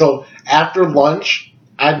bad. So after lunch,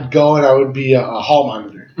 I'd go and I would be a hall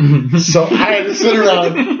monitor. So I had to sit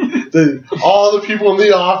around all the people in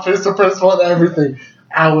the office, the principal and everything.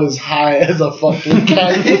 I was high as a fucking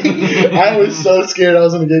kite. I was so scared I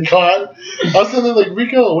was gonna get caught. I was sitting there like,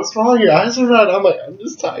 Rico, what's wrong? Your eyes are red. I'm like, I'm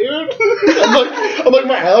just tired. I'm like,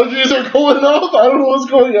 my allergies are going off. I don't know what's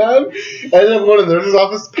going on. I ended up going to the nurse's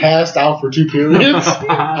office, passed out for 2 periods.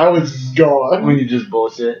 I was gone. When you just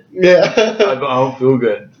bullshit. Yeah. I don't feel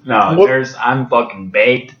good. No, What- I'm fucking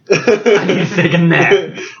baked. I need to take a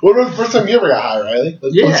nap. What was the first time you ever got high, Riley?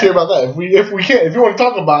 Let's Yeah. hear about that. If you want to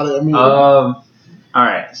talk about it, I mean. All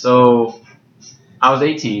right. So I was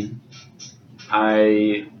 18.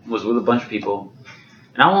 I was with a bunch of people,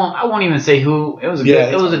 and I won't even say who. It was Yeah,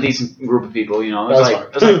 it was a decent group of people. You know, That's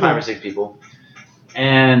it was like 5 or 6 people,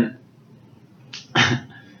 and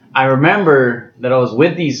I remember that I was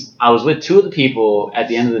with 2 of the people at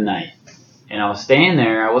the end of the night, and I was staying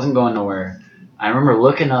there. I wasn't going nowhere. I remember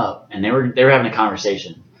looking up, and they were having a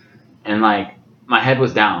conversation, and like my head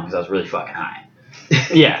was down because I was really fucking high.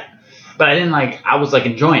 Yeah. But I didn't I was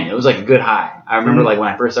enjoying it. It was a good high. I remember when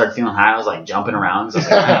I first started feeling high, I was jumping around. 'Cause I was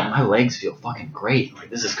like, "Man, my legs feel fucking great.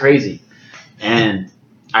 This is crazy." And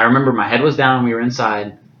I remember my head was down, we were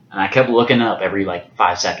inside, and I kept looking up every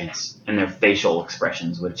 5 seconds, and their facial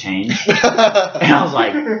expressions would change. And I was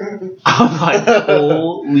like,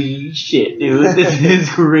 holy shit, dude, this is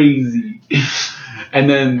crazy. And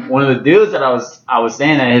then one of the dudes that I was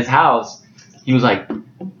staying at his house, he was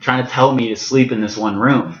trying to tell me to sleep in this one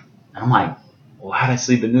room. And I'm like, well, how'd I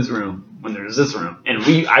sleep in this room when there's this room? And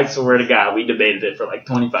I swear to God, we debated it for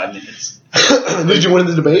 25 minutes. Did you win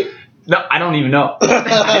the debate? No, I don't even know.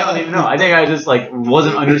 I don't even know. I think I just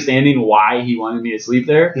wasn't understanding why he wanted me to sleep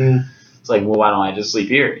there. Mm. It's well, why don't I just sleep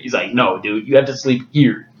here? He's like, no, dude, you have to sleep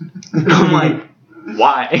here. I'm like,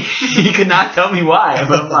 why? He could not tell me why,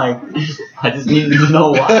 but I'm like, I just needed to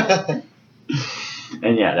know why.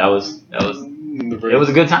 And yeah, it was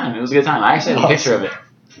a good time. It was a good time. I actually have a picture of it.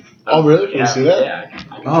 Oh, really? Can yeah, we see that? Yeah.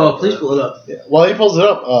 I can Oh, show please it. pull it up. Yeah. While he pulls it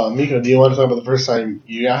up, Miko, do you want to talk about the first time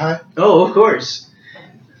you got high? Oh, of course.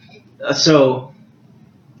 So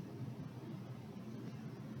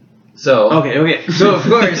okay. So of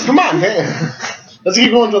course. Come on, man. Let's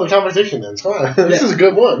keep going to the conversation then. Come on. This Yeah. is a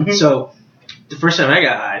good one. So the first time I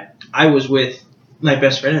got high, I was with my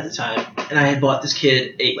best friend at the time, and I had bought this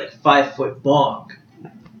kid a 5-foot bong.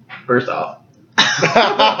 First off,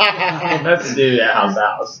 that's the dude at house.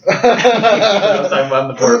 I was talking about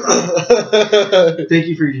the porta. Thank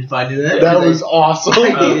you for finding that. That was awesome. I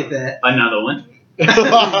hated that. Another one.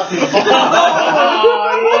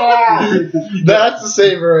 Oh, yeah. That's the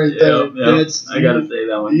saver right there. Yep, That's- I gotta say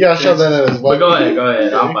that one. You gotta show that as well. But go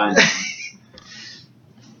ahead. I'll find it.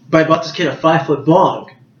 But I bought this kid a 5-foot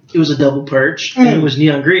bong. It was a double perch, and it was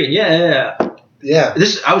neon green. Yeah. Yeah.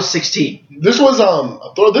 I was 16. This was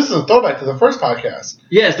this is a throwback to the first podcast.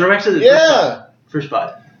 Yeah, throw back to the Yeah. first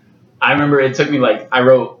pod. I remember it took me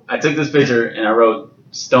I took this picture and I wrote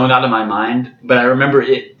stoned out of my mind, but I remember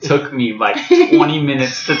it took me 20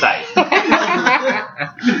 minutes to type.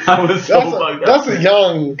 I was so fucked up. That's a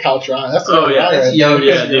young Caltron. That's a Oh young yeah, guy that's right young.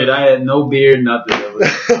 there. Yeah, dude, I had no beard, nothing. It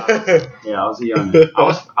was, yeah, I was a young. I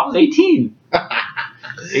was 18.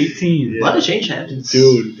 18. A lot of change happens.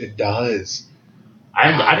 Dude, it does.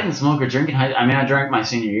 I didn't smoke or drink in high. I mean, I drank my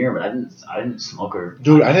senior year, but I didn't smoke or.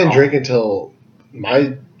 Dude, I didn't drink until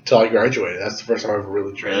I graduated. That's the first time I ever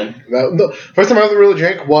really drank. The first time I ever really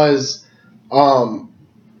drank was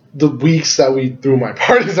the weeks that we threw my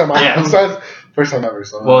parties at my Yeah. house. That's first time ever.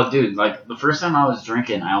 So. Well, dude, the first time I was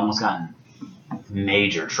drinking, I almost got in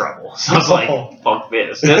major trouble. So I was like, fuck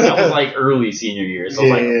this. That was early senior year. So I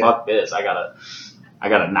was Yeah. fuck this. I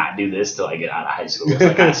gotta not do this till I get out of high school. So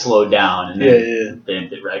I kind of slowed down and then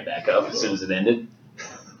ramped it right back up as soon as it ended.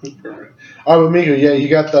 All right, but Miko, you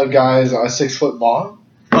got the guy's 6-foot bong?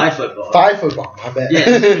 5-foot bong. 5-foot bong, I bet. Yeah,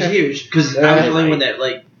 it was huge because I was the only one that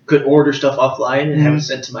could order stuff offline and have Mhm. it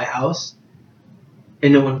sent to my house,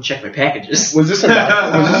 and no one would check my packages. Was this in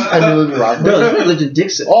Rockford? Was this time you lived in Rockford? No, I lived in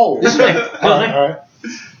Dixon. Oh, This is all my- right, all right.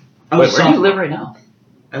 I Wait, was where do you sophomore. live right now?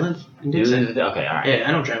 I live in You Dixon. live- Okay, all right. Yeah,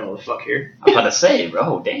 I don't travel the fuck here. I was about to say,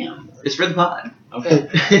 bro, damn. It's for the pod. Okay.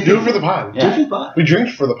 Do it for the pod. Yeah. Do it for the pod. We drink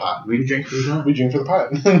for the pod. We drink for the pod. We drink for the pod.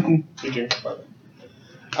 We drink for the pod.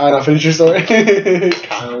 All right, I'll finish your story.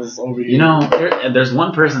 Kyle's over here. You know, there's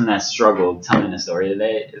one person that struggled telling the story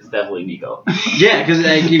today. It's definitely Nico. Yeah, because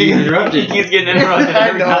I keep getting He interrupted. keeps getting interrupted I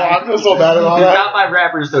every know, time. I feel so bad about The that. top 5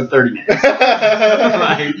 rappers took 30 minutes.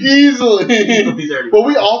 Easily. 30 Well,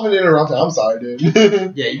 we all been interrupted. I'm sorry,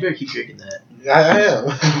 dude. Yeah, you better keep drinking that. I am.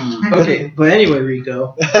 Okay, but anyway,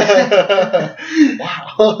 Rico,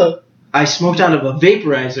 Wow. I smoked out of a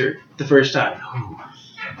vaporizer the first time.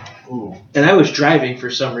 Ooh. And I was driving for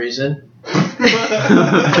some reason,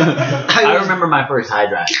 I remember my first high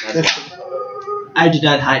drive. That's I did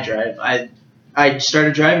not high drive. I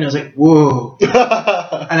started driving and I was like, whoa. And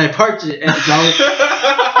I parked it at the dollar.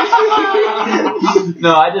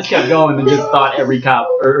 No, I just kept going and just thought every cop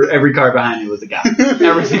or every car behind me was a cop.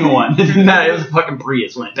 Every single one. It didn't matter. It was a fucking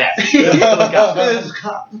Prius when it passed. It was a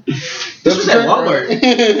cop. This was at Walmart.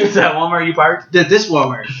 Is that Walmart you parked? This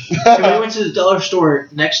Walmart. And we went to the dollar store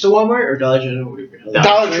next to Walmart or Dollar General.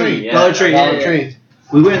 Dollar Tree. Yeah. Dollar Tree. Dollar Yeah. Tree.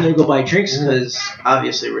 We went in there to go buy drinks because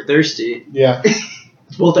obviously we're thirsty. Yeah.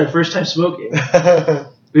 It's both our first time smoking.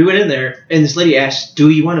 We went in there and this lady asked, "Do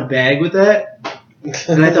you want a bag with that?"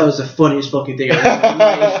 And I thought it was the funniest fucking thing I've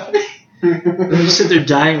ever seen. And we just sit there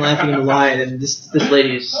dying laughing in the line, and this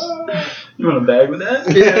lady's. You want a bag with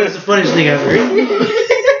that? Yeah, it was the funniest thing ever.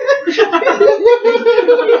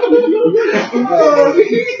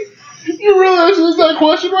 You realize there's that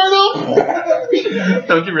question right now?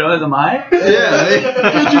 Don't you realize I'm high? Yeah.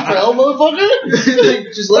 Did you fail, motherfucker?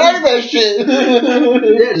 Like, just let Bag that shit.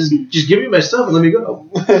 yeah, just give me my stuff and let me go.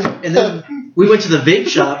 And then we went to the vape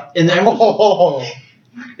shop, and then Oh.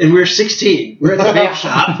 and we were 16. We're at the vape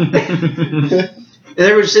shop, and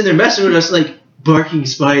they were just sitting there messing with us, like barking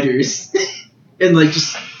spiders, and like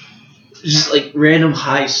just like random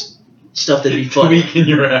high stuff that'd be funny. Tweaking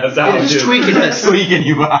your ass out, Yeah, just dude. tweaking us. Tweaking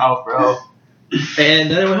you out, bro.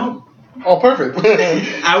 And then I went home. Oh, perfect.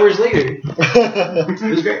 Hours later, it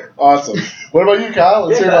was great. Awesome. What about you, Kyle?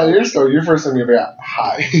 Let's Yeah, hear Kyle. about your story. Your first time you ever got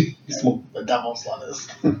high. You smoked the devil's lettuce.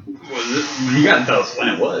 Was it? You gotta tell us when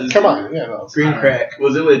it was. Come on. Yeah, no. Green crack.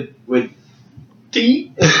 Was it with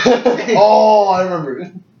tea? Oh, I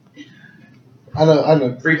remember. I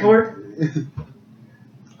know. Free pour?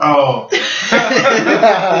 Oh.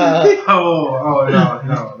 oh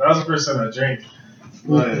no. That was the first time I drank.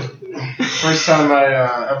 But first time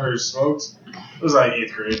I ever smoked, it was like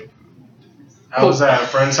 8th grade. I was at a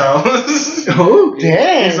friend's house. Oh,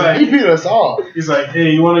 Damn, He's like- you beat us all. He's like, "Hey,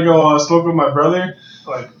 you want to go smoke with my brother?"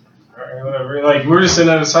 Like, alright, whatever. Like, we're just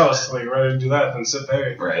sitting at his house, like, ready to do that and sit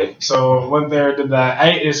there. Right. So went there, did that.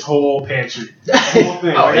 I ate his whole pantry, the whole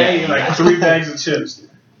thing. Oh, Like, I ate like 3 bags of chips,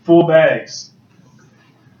 full bags.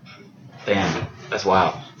 Damn. That's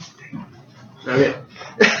wild. Okay.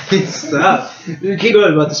 Stop. Keep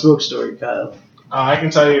going about the smoke story, Kyle. I can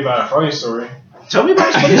tell you about a funny story. Tell me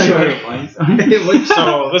about your story.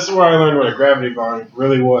 So this is where I learned what a gravity bong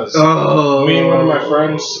really was. Oh. Me and one of my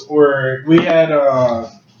friends we had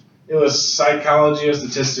it was psychology and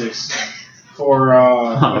statistics for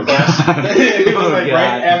Oh, class. God. It was like Oh,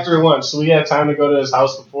 right God. after lunch, so we had time to go to his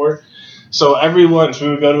house before. So every lunch we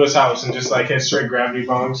would go to his house and just like hit straight gravity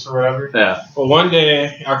bongs or whatever. Yeah. But one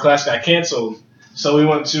day our class got canceled, so we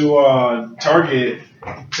went to Target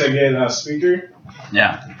to get a speaker.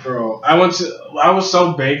 Yeah. Bro, I was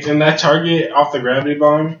so baked in that Target off the gravity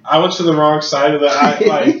bong. I went to the wrong side of the aisle,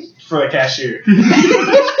 like for the cashier.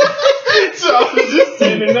 So I was just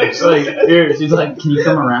standing next She's to like, like, here. She's like, can you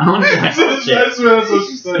come around? that's what she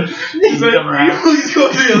said. Can She's you like, come around? please go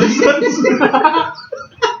to the other side.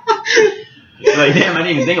 She's like, damn, I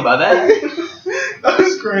didn't even think about that. I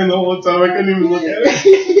was crying the whole time. I couldn't even look at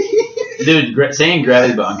it. Dude, saying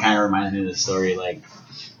gravity bong kind of reminds me of this story. Like,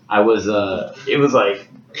 I was, it was like,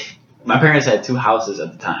 my parents had 2 houses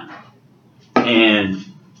at the time. And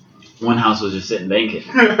one house was just sitting vacant.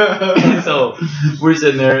 And so we're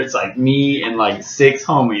sitting there, it's like me and like 6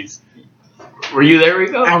 homies. Were you there,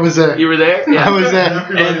 Rico? I was there. You were there? Yeah. I was there.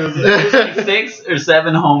 And there's like 6 or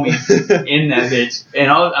 7 homies in that bitch.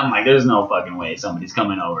 And I'm like, there's no fucking way somebody's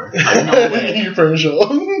coming over. Like, no way. You're for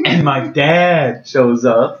sure. And my dad shows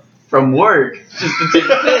up from work just to take a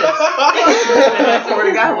piss. And I swear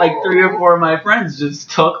to God, like 3 or 4 of my friends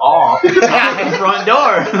just took off out the front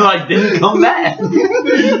door. Like, didn't come back.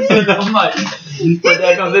 And I'm like, my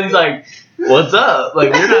dad comes in, he's like, what's up?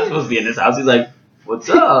 Like, we're not supposed to be in this house. He's like, what's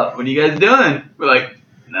up? What are you guys doing? We're like,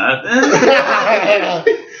 nothing.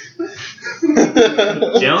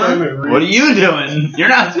 Chilling? What are you doing? You're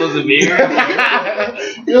not supposed to be here.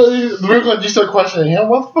 The real one, you start questioning him.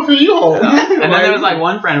 What the fuck are you on? And then there was like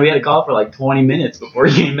one friend we had to call for like 20 minutes before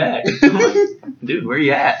he came back. I'm like, dude, where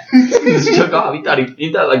you at? He just took off. He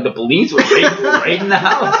thought like the police were raiding the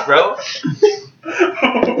house, bro.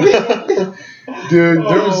 Dude,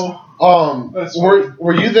 there was That's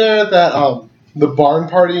were you there at that the barn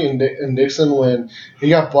party in Dixon when he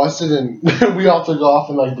got busted and we all took off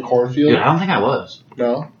in like the cornfield? Dude, I don't think I was.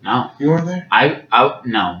 No, No, you weren't there.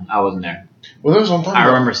 no, I wasn't there. Well, there was one time. I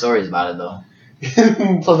remember stories about it though.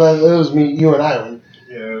 So that it was me, you, and I.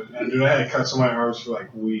 Yeah, dude, I had cuts on my arms for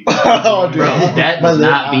like weeks. Oh, dude. Bro, that My does lip-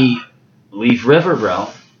 not beat Leaf River, bro.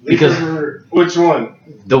 Because which one?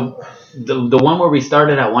 the the one where we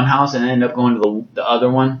started at one house and ended up going to the other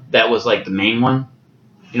one. That was like the main one.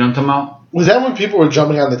 You know what I'm talking about? Was that when people were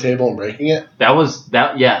jumping on the table and breaking it? That was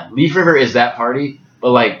that. Yeah, Leaf River is that party.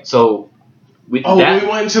 But like, so we We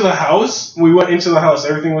went into the house. We went into the house.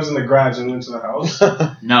 Everything was in the garage, and we went to the house.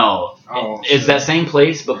 no, Oh, it's that same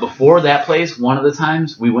place. But before that place, one of the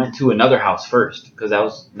times we went to another house first because that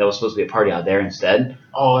was supposed to be a party out there instead.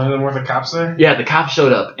 Oh, and then were the cops there? Yeah, the cops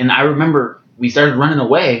showed up, and I remember we started running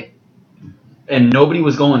away, and nobody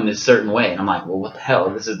was going this certain way. And I'm like, well, what the hell?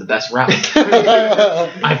 This is the best route.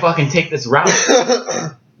 I fucking take this route.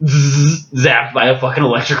 Zapped by a fucking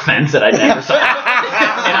electric fence that I never saw. And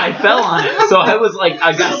I fell on it. So I was like,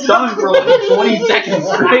 I got stung for like 20 seconds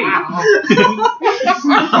straight. I'm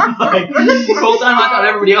like, the whole time I thought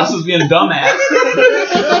everybody else was being a dumbass.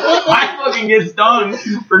 I fucking get stung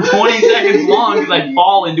for 20 seconds long because I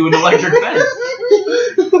fall into an electric fence.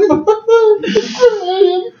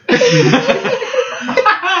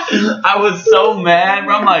 I was so mad,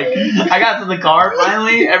 bro. I'm like, I got to the car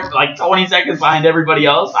finally, like 20 seconds behind everybody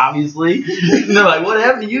else, obviously. And they're like, what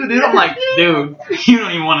happened to you, dude? I'm like, dude, you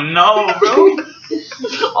don't even want to know, bro.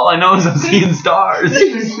 All I know is I'm seeing stars.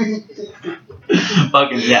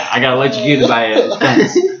 Fucking, yeah, I got electrocuted by a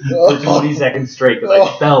fence for 20 seconds straight because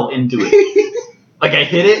I fell into it. Like, I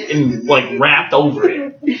hit it and, like, wrapped over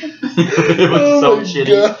it. It was so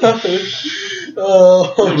shitty.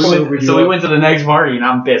 Oh, So we went to the next party and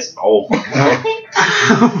I'm pissed. Oh,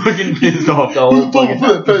 I'm fucking pissed off the whole fucking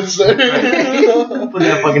put the fence there. Put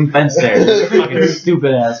that fucking fence there. Fucking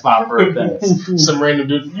stupid ass spot for a fence. Some random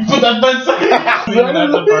dude. You put that fence there. You even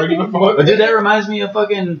had the party before. But dude, that reminds me of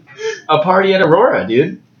fucking a party at Aurora,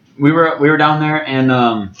 dude. We were down there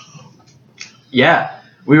and yeah,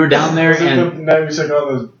 we were down there and now you check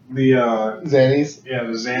out the Zannies. yeah,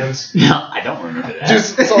 the Zans. no, I don't remember that.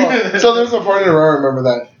 So there's a party in Aurora, I remember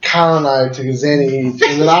that. Kyle and I took a Zanny each,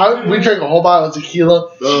 and then we drank a whole bottle of tequila,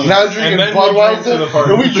 and I was drinking Budweiser,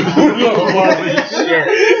 and we drove to the party.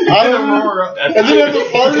 I don't remember. And then at the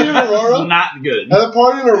party in Aurora, Not good. one of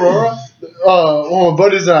my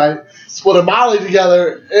buddies and I split a Molly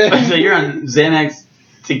together, and So you're on Xanax,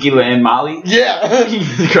 tequila, and Molly? yeah. I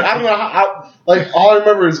don't know how. All I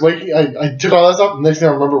remember is waking. I took all that stuff. And next thing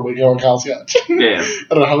I remember, waking up on Kyle's couch. Yeah. I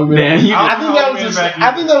don't know how we made Man, it. you- I think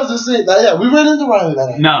that was the same. Yeah, we ran into Riley that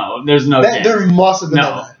night. No, there's no chance. There must have been.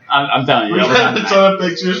 No, I'm telling you. We that was got not a ton of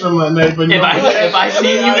pictures from that night, but If I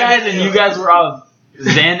seen you guys and you guys were on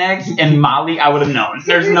Xanax and Molly, I would have known.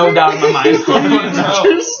 There's no doubt in my mind.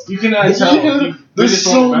 you cannot tell. There's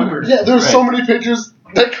so many pictures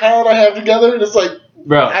that Kyle and I have together, and it's like,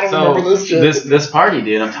 Bro, I don't so remember this shit. This party,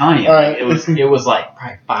 dude, I'm telling you, All like, right. it was like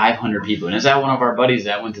probably 500 people, and it's at one of our buddies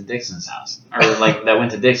that went to Dixon's house, or like that went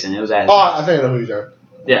to Dixon. It was at his house. I think I know who you are.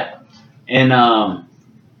 Yeah, and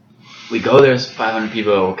we go there, 500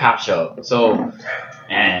 people, cops show up, so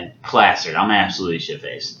and plastered. I'm absolutely shit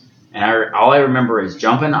faced, and all I remember is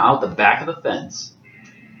jumping out the back of the fence,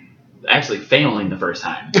 actually failing the first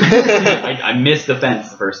time. I missed the fence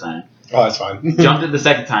the first time. Oh, that's fine. Jumped it the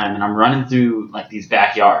second time, and I'm running through like these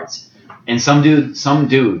backyards, and some dude,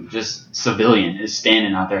 just civilian, is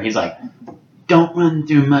standing out there. He's like, "Don't run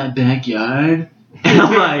through my backyard," and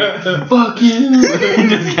I'm like, "Fuck you!" and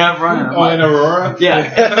just kept running. I'm like, in Aurora?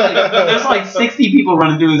 yeah, there's like 60 people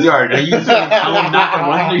running through his yard. Are you just gonna tell them not to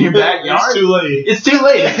run through your backyard? It's too late. It's too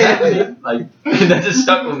late. It's happening. Like that just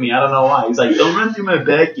stuck with me. I don't know why. He's like, "Don't run through my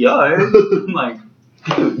backyard." I'm like,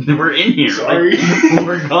 dude, we're in here. Sorry. Like,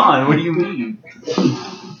 we're gone. What do you mean?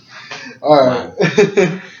 All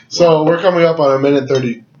right. So we're coming up on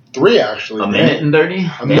 1:33 actually. A minute and 30?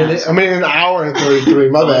 An hour and 33.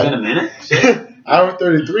 My Oh, it's been bad. a minute? Shit. Hour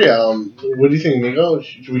 33. What do you think, Nico?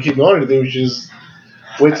 Should we keep going, or do you think we should just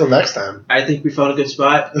wait till next time? I think we found a good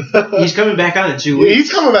spot. He's coming back on in 2 weeks.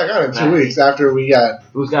 He's coming back on in 2 weeks after we got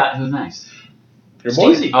Who's next? your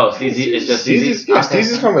boy. Steezy. Oh, Steezy. It's just Steezy? Yeah, Okay.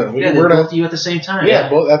 Steezy's coming. Yeah, We're they're gonna. both you at the same time. Yeah,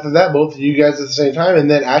 both after that, both of you guys at the same time, and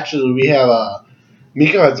then actually we have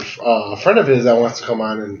Miko has a friend of his that wants to come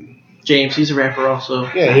on, and James, he's a rapper also.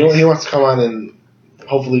 yeah, he wants to come on and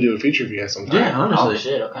hopefully do a feature for you guys sometime. Yeah, Oh, honestly.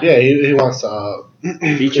 shit. Okay. Yeah, he wants to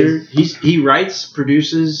Feature. He writes,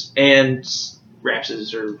 produces, and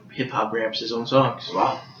raps or hip hop raps his own songs.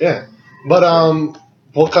 Wow. Yeah, but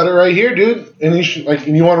we'll cut it right here, dude. And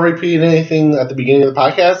you want to repeat anything at the beginning of the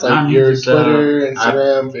podcast, like Nah, your just, Twitter,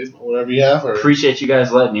 Instagram, Facebook, whatever you have, or Appreciate you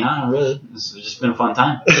guys letting me on, really. This has just been a fun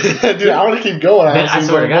time. dude, I want to keep going. Man, I honestly,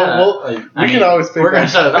 swear to but God. we can always pick We're going up.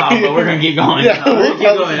 to shut it off, but we're going to keep going. Yeah, we'll keep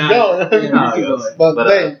going keep on. going. You know how it goes. But But,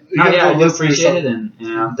 hey, you No, guys yeah, I will do listen to appreciate it, something.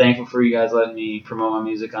 and I'm thankful for you guys letting me promote my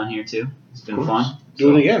music on here, too. It's been fun.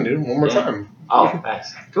 Do it again, dude. One more Yeah. time. Oh,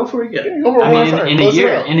 facts. Go for it, yeah. Yeah, go for I one mean, time. in a Close it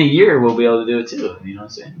year, out. in a year, we'll be able to do it too. You know what I'm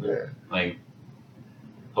saying? Yeah. Like,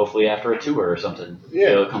 hopefully after a tour or something, Yeah.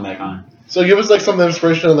 they'll come back on. So give us like something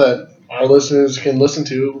inspirational that our listeners can listen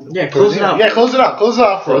to. Yeah, close it out. Yeah, close it out. Close it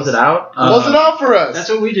out for Close us. it out. Close it out for us. That's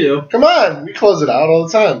what we do. Come on, we close it out all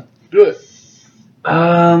the time. Do it.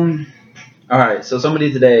 All right. So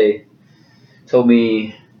somebody today told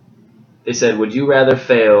me, they said, would you rather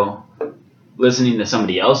fail listening to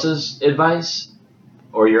somebody else's advice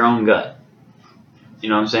or your own gut? You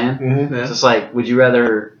know what I'm saying? Mm-hmm. Yeah. It's just like, would you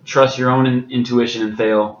rather trust your own intuition and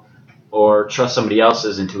fail, or trust somebody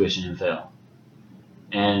else's intuition and fail?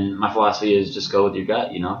 And my philosophy is just go with your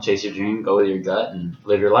gut. You know, chase your dream, go with your gut, and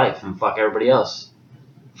live your life, and fuck everybody else.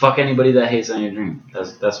 Fuck anybody that hates on your dream.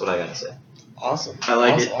 That's what I gotta say. Awesome. I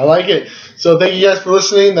like Awesome. it. I like it. So thank you guys for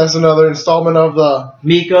listening. That's another installment of the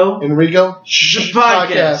Miko. Enrico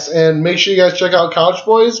Podcast. And make sure you guys check out Couch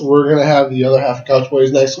Boys. We're going to have the other half of Couch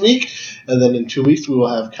Boys next week. And then in 2 weeks, we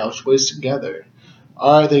will have Couch Boys together.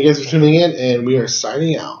 All right. Thank you guys for tuning in. And we are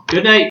signing out. Good night.